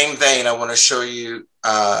this same vein, I want to show you,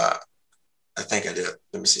 I think I did.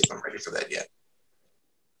 Let me see if I'm ready for that yet.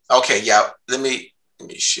 Okay, yeah, let me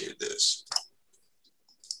share this.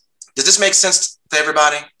 Does this make sense to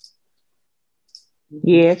everybody?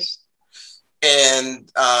 Yes. In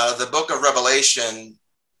the book of Revelation,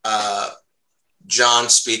 John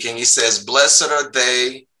speaking, he says, blessed are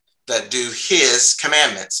they that do his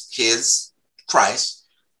commandments, his, Christ,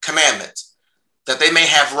 commandments, that they may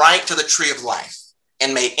have right to the tree of life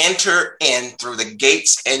and may enter in through the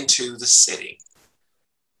gates into the city.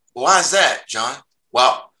 Why is that, John?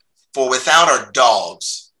 Well, for without are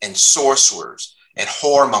dogs and sorcerers and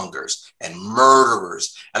whoremongers and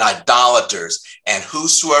murderers and idolaters and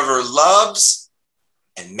whosoever loves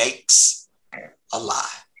and makes a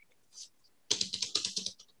lie.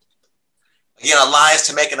 Again, a lie is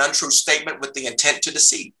to make an untrue statement with the intent to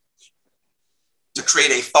deceive. to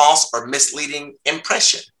create a false or misleading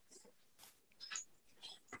impression.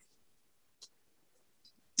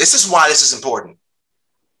 This is why this is important.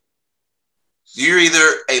 You're either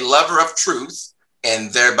a lover of truth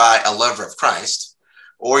and thereby a lover of Christ,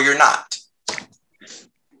 or you're not.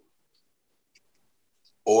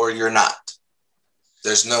 Or you're not.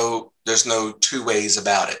 There's no two ways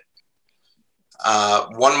about it.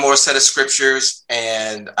 One more set of scriptures,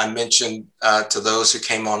 and I mentioned to those who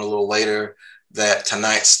came on a little later that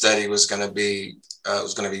tonight's study was going to be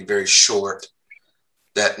very short.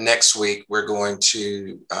 That next week we're going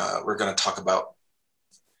to talk about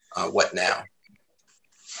what now.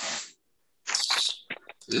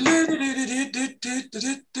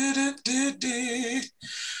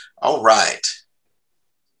 All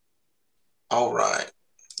right.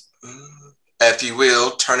 If you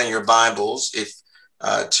will, turn in your Bibles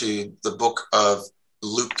to the book of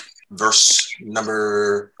Luke,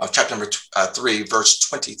 chapter number 3, verse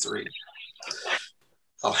 23.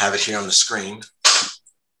 I'll have it here on the screen.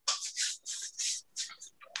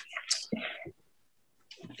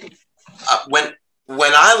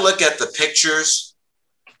 When I look at the pictures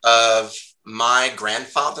of my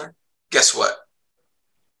grandfather, guess what?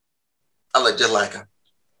 I look just like him.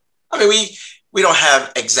 I mean, we don't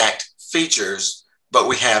have exact features, but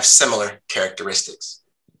we have similar characteristics.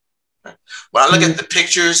 When I look at the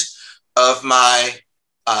pictures of my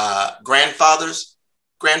grandfather's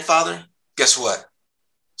grandfather, guess what?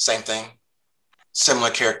 Same thing.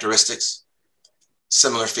 Similar characteristics,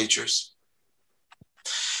 similar features.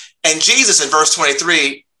 And Jesus in verse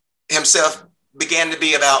 23 himself began to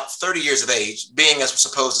be about 30 years of age, being as was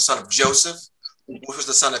supposed the son of Joseph, which was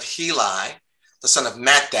the son of Heli, the son of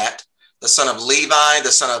Mattat, the son of Levi,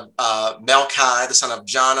 the son of Melchi, the son of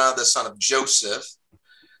Jonah, the son of Joseph,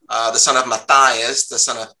 the son of Matthias, the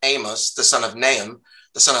son of Amos, the son of Nahum,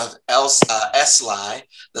 the son of Esli,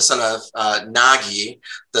 the son of Nagi,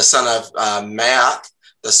 the son of Maath,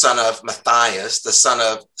 the son of Matthias, the son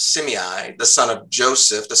of Simei, the son of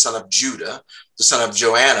Joseph, the son of Judah, the son of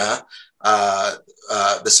Joanna,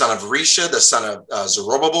 the son of Risha, the son of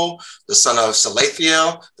Zerubbabel, the son of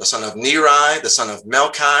Salathiel, the son of Neri, the son of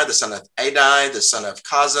Melchi, the son of Adai, the son of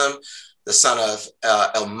Kazim, the son of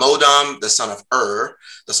Elmodam, the son of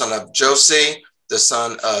the son of Josi, the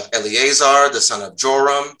son of Eleazar, the son of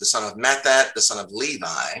Joram, the son of Mattat, the son of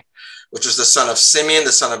Levi, which was the son of Simeon,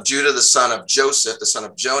 the son of Judah, the son of Joseph, the son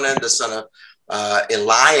of Jonan, the son of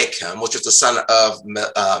Eliakim, which was the son of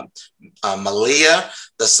Maliah,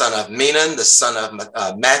 the son of Menon, the son of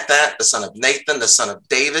Mattat, the son of Nathan, the son of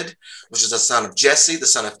David, which is the son of Jesse, the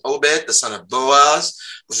son of Obed, the son of Boaz,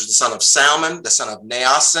 which is the son of Salmon, the son of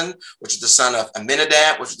Naason, which is the son of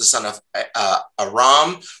Aminadab, which is the son of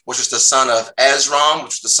Aram, which is the son of Ezram,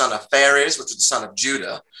 which is the son of Phares, which is the son of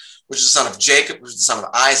Judah, which is the son of Jacob, which is the son of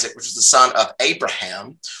Isaac, which is the son of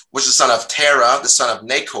Abraham, which is the son of Terah, the son of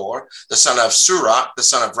Nachor, the son of Surah, the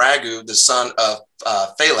son of Ragu, the son of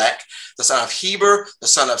Phalak, the son of Heber, the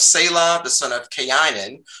son of Selah, the son of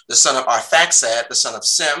Cainan, the son of Arphaxad, the son of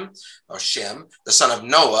Shem, the son of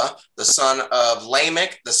Noah, the son of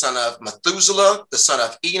Lamech, the son of Methuselah, the son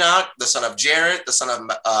of Enoch, the son of Jared, the son of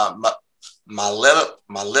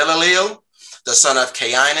Malaleel, the son of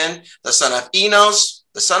Cainan, the son of Enos,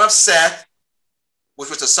 the son of Seth, which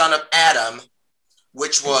was the son of Adam,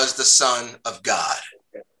 which was the son of God.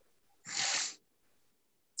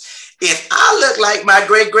 If I look like my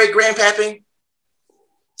great-great-grandpappy,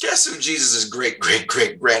 guess who Jesus'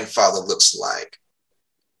 great-great-great-grandfather looks like?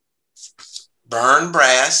 Burned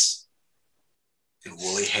brass and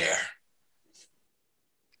woolly hair.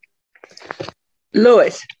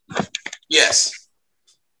 Louis. Yes.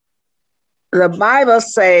 The Bible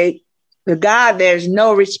say the God, there's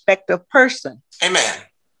no respect of person. Amen.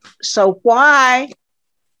 So why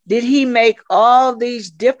did he make all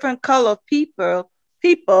these different color people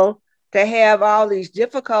to have all these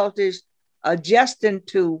difficulties adjusting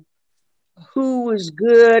to who is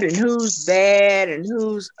good and who's bad and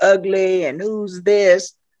who's ugly and who's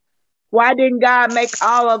this? Why didn't God make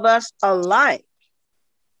all of us alike?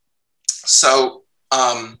 So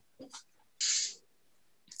I'm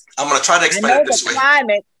going to try to explain it this way.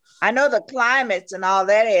 I know the climates and all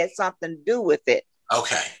that had something to do with it.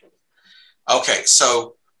 Okay.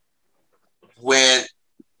 So when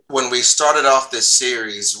we started off this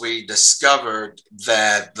series, we discovered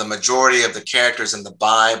that the majority of the characters in the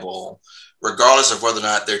Bible, regardless of whether or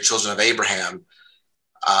not they're children of Abraham,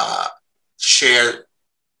 share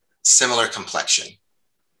similar complexion.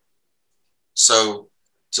 So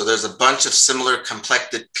there's a bunch of similar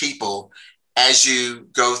complected people as you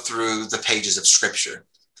go through the pages of Scripture.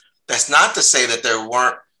 That's not to say that there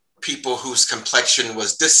weren't people whose complexion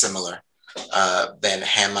was dissimilar than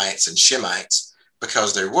Hamites and Shemites,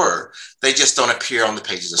 because there were. They just don't appear on the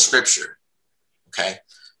pages of Scripture. Okay.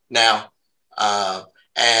 Now,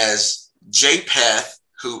 as Japheth,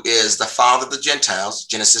 who is the father of the Gentiles,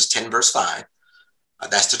 Genesis 10, verse 5,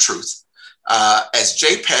 that's the truth. As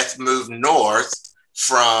Japheth moved north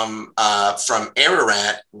from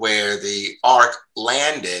Ararat, where the ark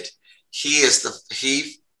landed,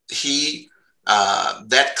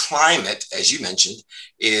 that climate, as you mentioned,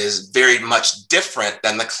 is very much different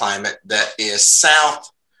than the climate that is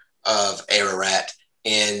south of Ararat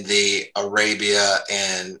in the Arabia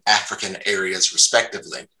and African areas,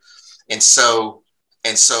 respectively. And so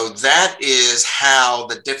that is how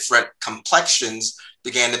the different complexions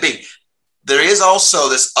began to be. There is also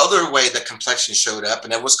this other way that complexion showed up,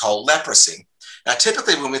 and it was called leprosy. Now,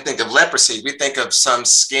 typically when we think of leprosy, we think of some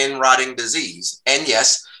skin rotting disease. And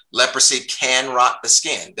yes, leprosy can rot the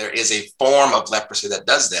skin. There is a form of leprosy that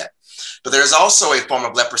does that. But there's also a form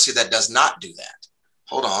of leprosy that does not do that.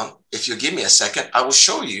 Hold on. If you give me a second, I will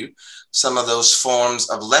show you some of those forms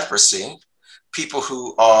of leprosy. People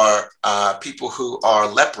who are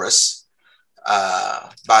leprous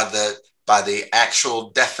by the actual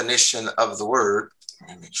definition of the word.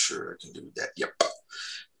 Let me make sure I can do that. Yep.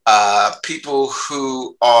 People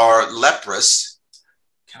who are leprous.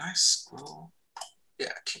 Can I scroll?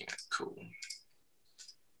 Yeah, I can. Cool.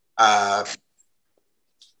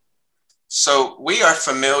 So we are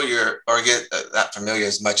familiar, or get not familiar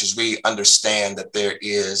as much as we understand that there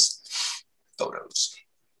is photos,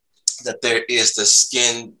 that there is the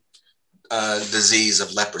skin disease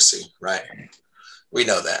of leprosy, right? We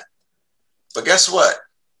know that. But guess what?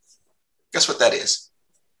 Guess what that is?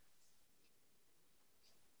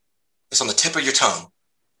 It's on the tip of your tongue.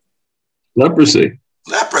 Leprosy.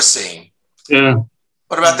 Leprosy. Yeah.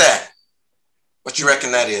 What about that? What you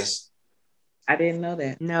reckon that is? I didn't know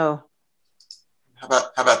that. No. How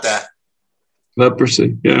about that?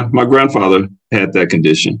 Leprosy. Yeah. My grandfather had that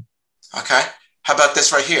condition. Okay. How about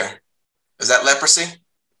this right here? Is that leprosy?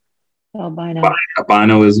 Albino.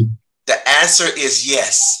 Albinoism. The answer is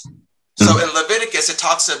yes. So in Leviticus, it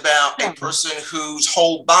talks about a person whose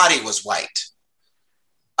whole body was white,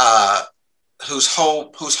 whose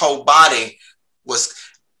whole body was.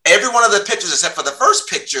 Every one of the pictures, except for the first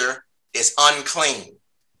picture, is unclean.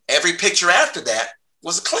 Every picture after that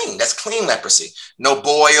was clean. That's clean leprosy. No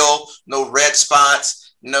boil, no red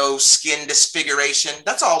spots, no skin disfiguration.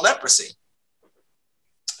 That's all leprosy.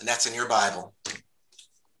 And that's in your Bible.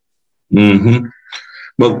 Mm-hmm.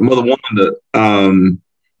 Well, Mother Wanda,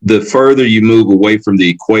 the further you move away from the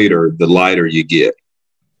equator, the lighter you get.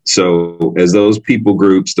 So as those people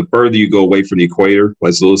groups, the further you go away from the equator,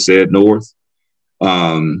 like Lewis said, north,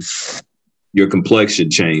 your complexion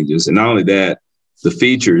changes. And not only that, the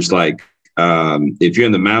features, like if you're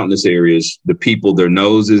in the mountainous areas, the people, their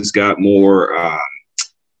noses got more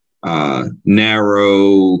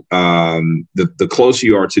narrow. The closer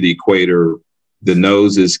you are to the equator, the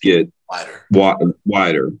noses get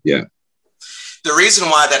wider. Yeah. The reason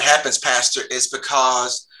why that happens, Pastor, is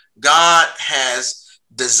because God has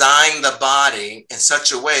designed the body in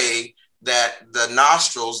such a way that the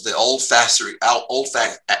nostrils, the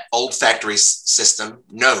olfactory system,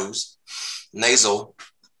 nasal,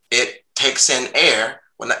 it takes in air.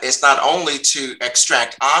 When it's not only to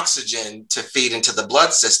extract oxygen to feed into the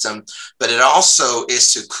blood system, but it also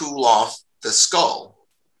is to cool off the skull.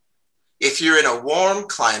 If you're in a warm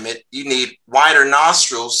climate, you need wider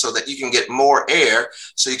nostrils so that you can get more air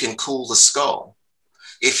so you can cool the skull.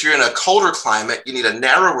 If you're in a colder climate, you need a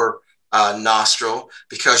narrower nostril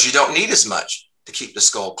because you don't need as much to keep the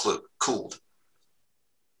skull cooled.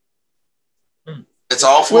 It's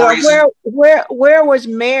all for a reason. Where was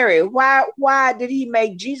Mary? Why did he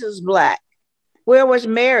make Jesus black? Where was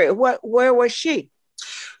Mary? Where was she?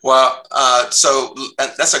 Well, so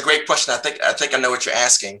that's a great question. I think I know what you're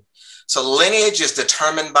asking. So lineage is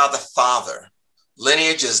determined by the father.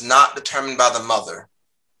 Lineage is not determined by the mother.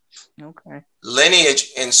 Okay.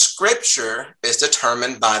 Lineage in scripture is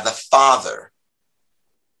determined by the father.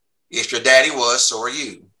 If your daddy was, so are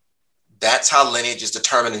you. That's how lineage is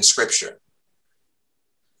determined in scripture.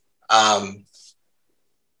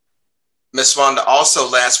 Ms. Wanda, also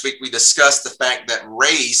last week we discussed the fact that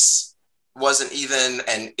race wasn't even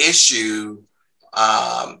an issue.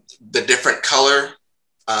 The different color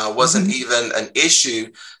wasn't even an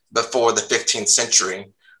issue before the 15th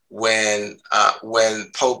century when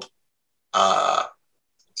Pope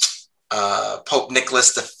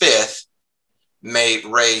Nicholas V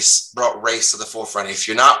brought race to the forefront. If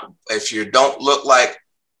you don't look like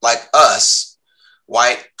us,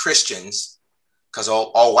 white Christians, because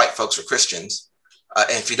all white folks are Christians.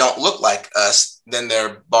 And if you don't look like us, then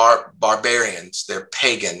they're barbarians, they're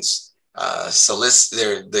pagans.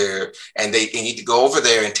 They're and you need to go over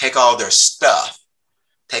there and take all their stuff,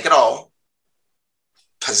 take it all,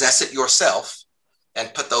 possess it yourself,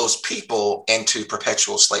 and put those people into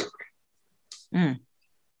perpetual slavery. Mm.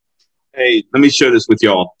 Hey, let me share this with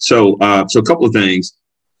y'all. So a couple of things.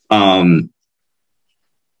 Adam,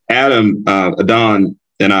 Adon,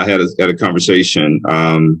 and I had a conversation.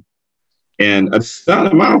 And Adon,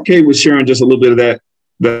 am I okay with sharing just a little bit of that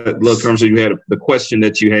little conversation you had, the question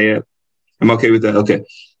that you had? I'm okay with that. Okay.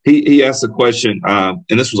 He asked a question, and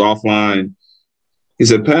this was offline. He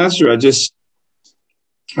said, Pastor, a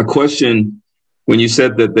question when you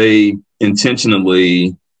said that they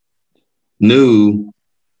intentionally knew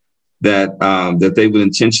that that they would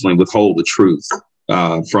intentionally withhold the truth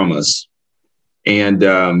from us. And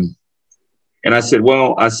I said,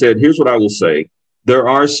 here's what I will say. There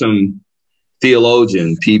are some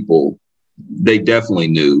theologian people, they definitely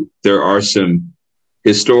knew. There are some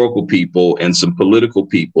historical people and some political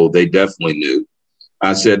people, they definitely knew.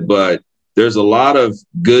 I said, but there's a lot of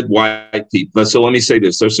good white people. So let me say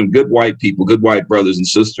this. There's some good white people, good white brothers and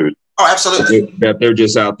sisters. Oh, absolutely. That they're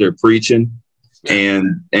just out there preaching. Yeah.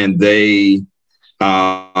 And they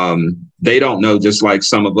don't know, just like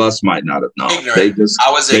some of us might not have known. Ignorant.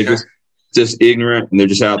 I was ignorant. Just ignorant, and they're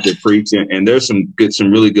just out there preaching. And there's some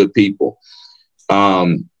really good people.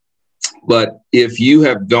 But if you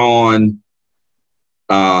have gone,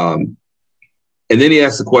 and then he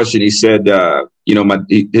asked the question. He said,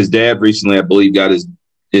 his dad recently, I believe, got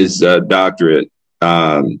his doctorate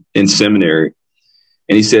in seminary.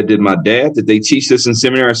 And he said, did they teach this in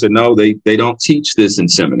seminary? I said, no, they don't teach this in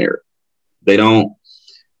seminary. They don't.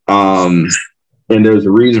 And there's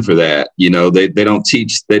a reason for that. They don't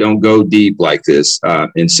teach, they don't go deep like this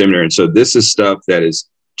in seminary. And so this is stuff that is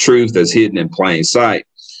truth that's hidden in plain sight.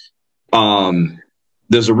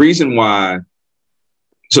 There's a reason why.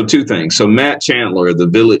 So two things. So Matt Chandler, the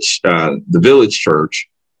Village Church,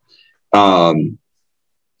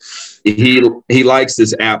 he likes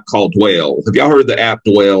this app called Dwell. Have y'all heard the app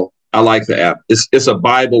Dwell? I like the app. It's a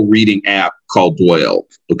Bible reading app called Dwell.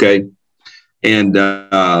 Okay. And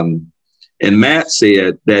Matt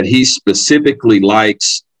said that he specifically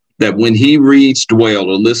likes that when he reads Dwell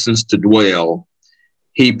or listens to Dwell,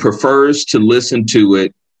 he prefers to listen to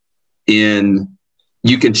it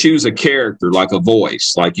you can choose a character, like a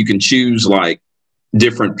voice, like you can choose like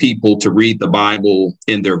different people to read the Bible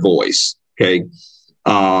in their voice. Okay.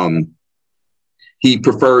 He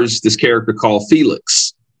prefers this character called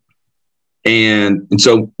Felix. And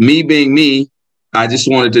so me being me, I just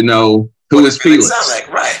wanted to know who is Felix. Sound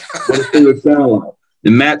like, right. What does Felix sound like?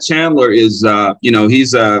 And Matt Chandler is,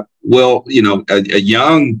 he's a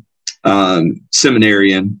young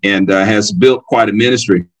seminarian and has built quite a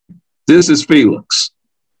ministry. This is Felix.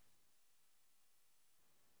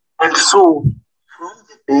 And so from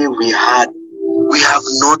the day we have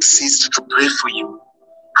not ceased to pray for you,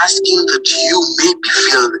 asking that you may be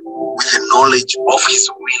filled with the knowledge of his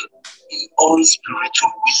will in all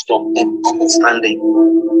spiritual wisdom and understanding,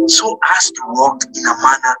 so as to walk in a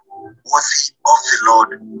manner worthy of the Lord,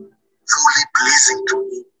 truly pleasing to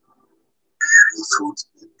him, bearing fruit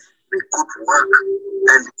in every good work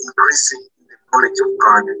and increasing in the knowledge of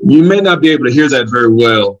God. You may not be able to hear that very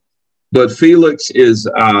well, but Felix is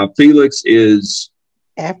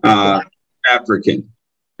African.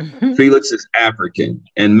 Mm-hmm. Felix is African,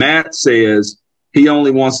 and Matt says he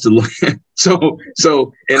only wants to look. So,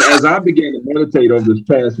 and as I began to meditate over this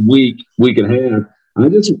past week and a half,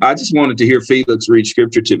 I just wanted to hear Felix read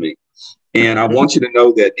scripture to me, and I want you to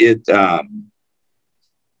know that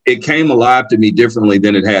it came alive to me differently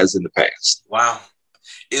than it has in the past. Wow,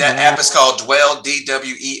 that app is called Dwell,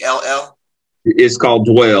 DWELL. It's called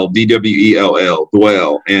Dwell, DWELL,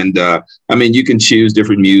 Dwell. And you can choose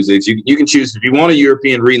different musics. You can choose, if you want a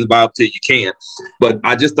European reading the Bible to you can. But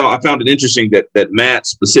I found it interesting that Matt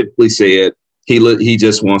specifically said he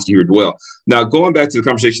just wants to hear Dwell. Now, going back to the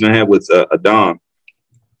conversation I had with Adon,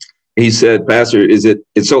 he said, Pastor,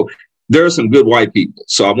 so there are some good white people.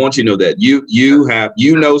 So I want you to know that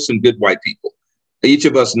you know some good white people. Each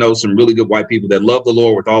of us knows some really good white people that love the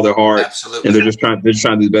Lord with all their heart. Absolutely. And they're just trying to do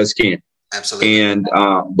the best they can. Absolutely. And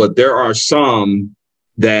but there are some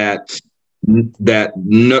that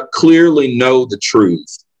clearly know the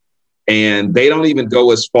truth, and they don't even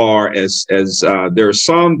go as far as there are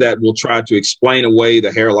some that will try to explain away the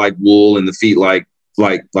hair like wool and the feet like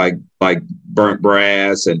burnt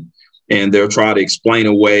brass, and they'll try to explain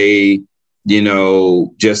away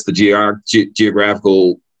just the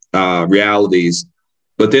geographical realities.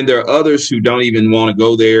 But then there are others who don't even want to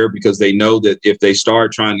go there because they know that if they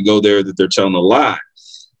start trying to go there, that they're telling a lie.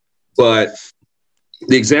 But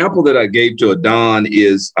the example that I gave to Adon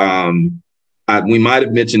is, we might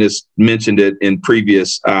have mentioned it in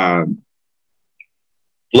previous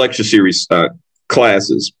lecture series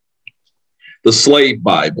classes. The Slave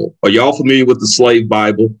Bible. Are y'all familiar with the Slave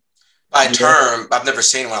Bible? By term, I've never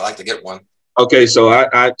seen one. I'd like to get one. Okay, so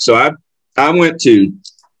I went to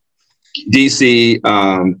DC.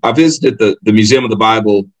 I visited the Museum of the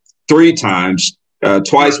Bible 3 times,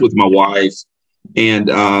 twice with my wife, and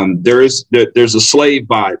there's a Slave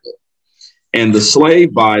Bible. And the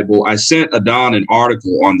Slave Bible, I sent Adon an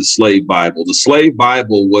article on the Slave Bible. The Slave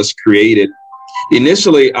Bible was created.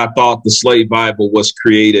 Initially, I thought the Slave Bible was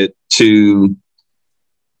created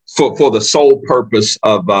for the sole purpose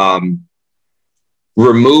of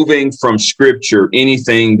removing from Scripture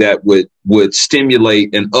anything that would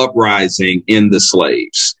stimulate an uprising in the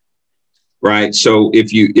slaves, right? So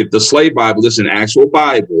if the Slave Bible, this is an actual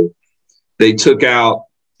Bible, they took out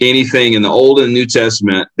anything in the Old and New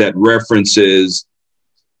Testament that references,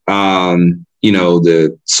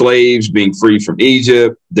 the slaves being free from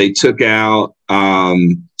Egypt. They took out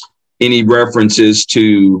any references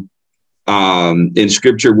to in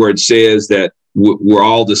Scripture where it says that we're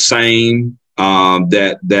all the same.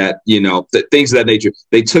 That things of that nature.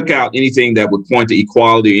 They took out anything that would point to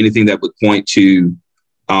equality, anything that would point to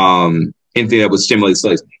anything that would stimulate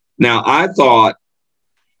slaves. Now, I thought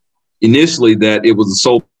initially that it was the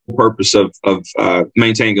sole purpose of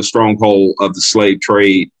maintaining a stronghold of the slave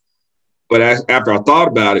trade. But after I thought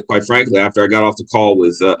about it, quite frankly, after I got off the call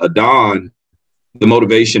with Adon, the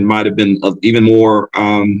motivation might have been even more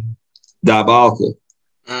diabolical.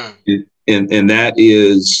 And that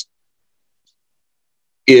is,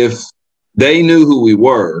 if they knew who we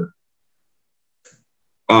were,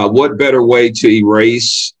 what better way to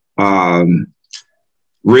erase written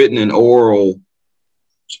and oral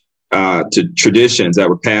to traditions that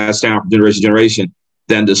were passed down from generation to generation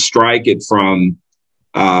than to strike it from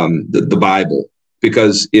the Bible?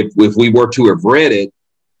 Because if we were to have read it,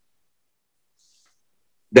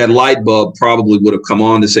 that light bulb probably would have come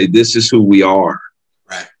on to say, this is who we are.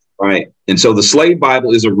 Right. And so the Slave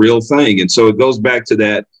Bible is a real thing. And so it goes back to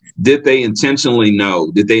that. Did they intentionally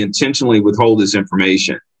know? Did they intentionally withhold this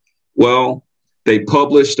information? Well, they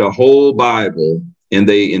published a whole Bible and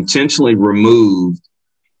they intentionally removed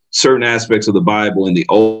certain aspects of the Bible in the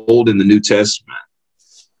Old and the New Testament.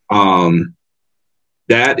 So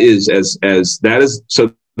that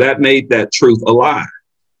made that truth a lie.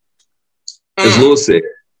 As Lewis said,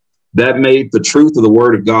 that made the truth of the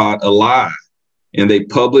Word of God a lie. And they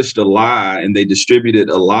published a lie and they distributed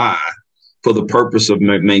a lie for the purpose of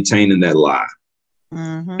maintaining that lie.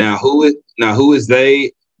 Mm-hmm. Now, who is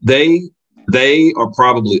they? They are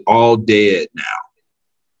probably all dead now.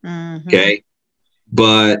 Mm-hmm. Okay.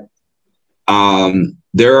 But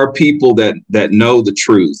there are people that know the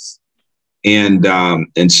truth. And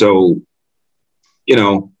so,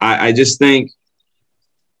 I just think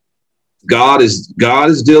God is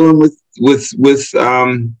dealing with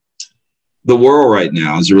the world right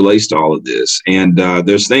now as it relates to all of this. And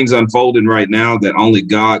there's things unfolding right now that only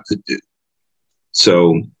God could do.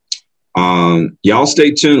 So y'all stay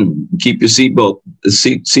tuned. Keep your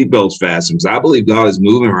seatbelts fastened, because I believe God is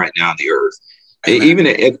moving right now on the earth. Even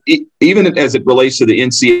as it relates to the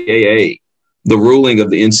NCAA, the ruling of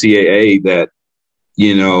the NCAA that,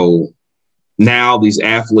 now these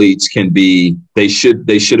athletes they should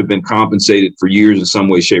have been compensated for years in some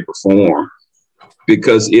way, shape, or form.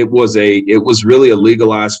 Because it was really a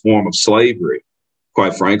legalized form of slavery,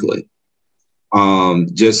 quite frankly.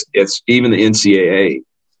 It's even the NCAA,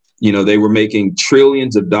 they were making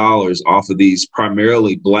trillions of dollars off of these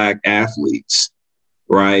primarily Black athletes,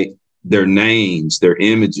 right? Their names, their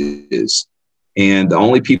images. And the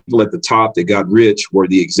only people at the top that got rich were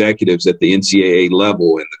the executives at the NCAA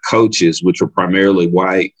level and the coaches, which were primarily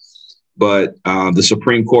white. But the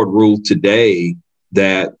Supreme Court ruled today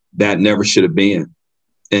that never should have been.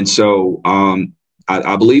 And so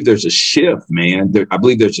I believe there's a shift, man. I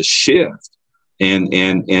believe there's a shift, and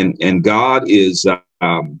God is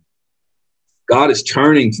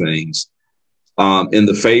turning things in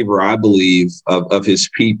the favor, I believe, of His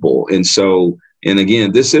people. And so, and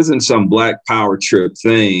again, this isn't some Black power trip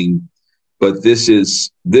thing, but this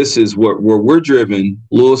is where we're driven.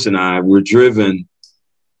 Lewis and I, we're driven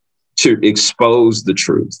to expose the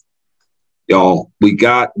truth. Y'all,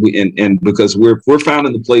 and because we're found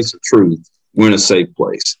in the place of truth, we're in a safe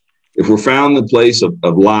place. If we're found in the place of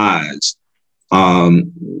lies,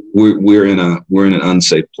 we're in an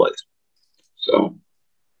unsafe place. So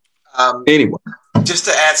anyway, just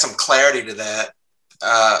to add some clarity to that,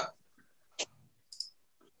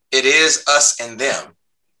 it is us and them,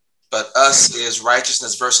 but us is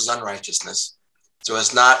righteousness versus unrighteousness. So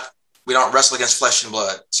it's not, we don't wrestle against flesh and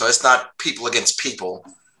blood. So it's not people against people.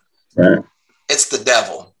 Right. It's the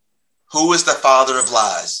devil. Who is the father of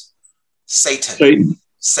lies? Satan.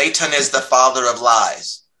 Satan is the father of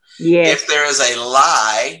lies. Yes. If there is a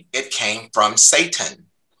lie, it came from Satan.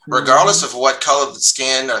 Regardless of what color of the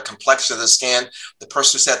skin or complexion of the skin, the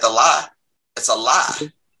person who said the lie, it's a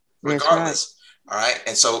lie. Regardless. Right. All right.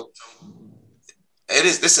 And so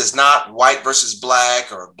this is not white versus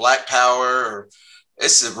black or black power, or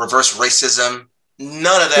this is reverse racism.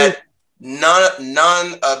 None of that.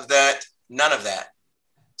 None of that.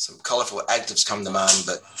 Some colorful adjectives come to mind,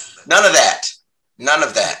 but none of that. None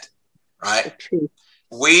of that. Right.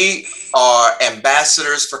 We are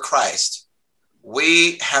ambassadors for Christ.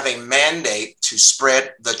 We have a mandate to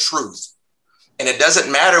spread the truth. And it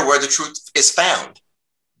doesn't matter where the truth is found.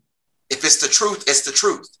 If it's the truth, it's the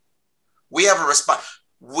truth. We have a response.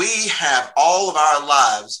 We have all of our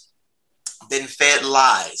lives been fed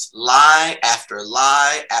lies, lie after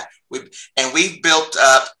lie. And we've built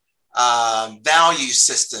up value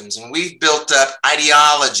systems, and we've built up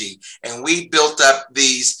ideology, and we've built up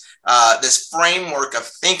this framework of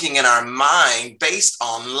thinking in our mind based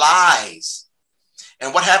on lies.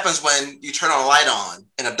 And what happens when you turn a light on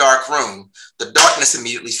in a dark room? The darkness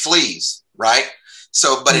immediately flees, right?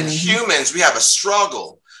 So, but in humans, we have a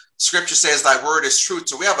struggle. Scripture says thy word is truth.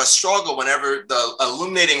 So we have a struggle whenever the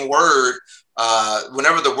illuminating word,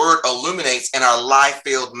 whenever the word illuminates in our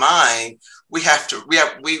lie-filled mind, we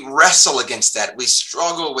wrestle against that. We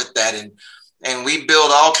struggle with that. And we build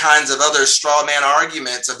all kinds of other straw man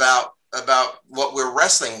arguments about what we're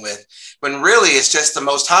wrestling with, when really it's just the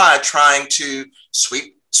Most High trying to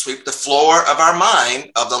sweep the floor of our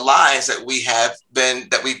mind of the lies that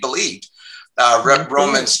we believed.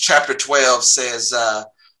 Romans chapter 12 says,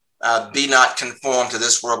 be not conformed to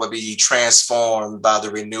this world, but be ye transformed by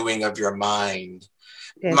the renewing of your mind.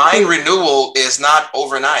 Mind renewal is not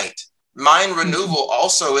overnight. Mind renewal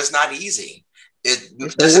also is not easy. It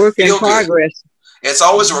doesn't feel good. It's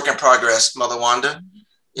always a work in progress, Mother Wanda.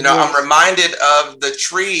 You know, I'm reminded of the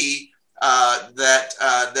tree that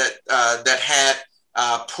had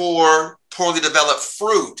poorly developed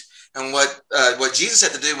fruit, and what Jesus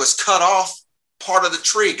had to do was cut off part of the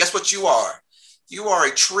tree. Guess what you are? You are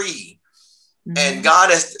a tree, and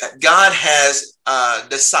God has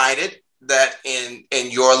decided that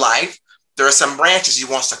in your life there are some branches He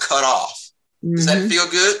wants to cut off. Does that feel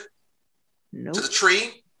good to the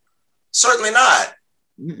tree? Certainly not.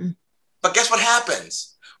 But guess what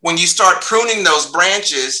happens? When you start pruning those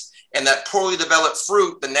branches and that poorly developed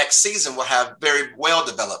fruit, the next season will have very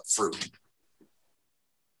well-developed fruit.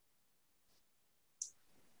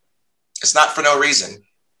 It's not for no reason.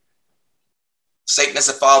 Satan is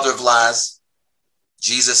the father of lies.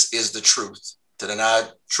 Jesus is the truth. To deny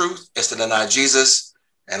truth is to deny Jesus.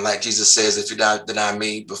 And like Jesus says, if you deny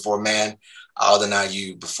me before man, I'll deny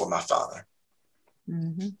you before my Father.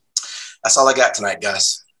 That's all I got tonight,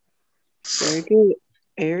 guys. Very good.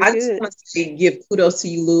 I just want to give kudos to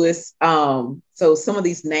you, Lewis. So some of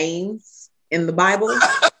these names in the Bible,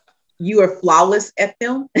 you are flawless at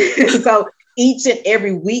them. So each and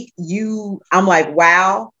every week, I'm like,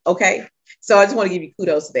 wow. Okay. So I just want to give you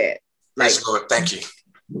kudos to that. Praise the Lord. Thank you.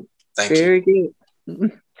 Thank you. Very good.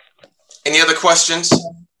 Any other questions?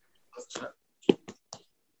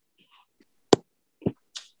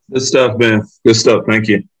 Good stuff, man. Good stuff. Thank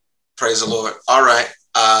you. Praise the Lord. All right.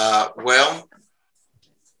 Well,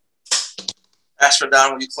 Pastor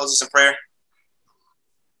Don, will you close us in prayer?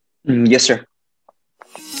 Yes, sir.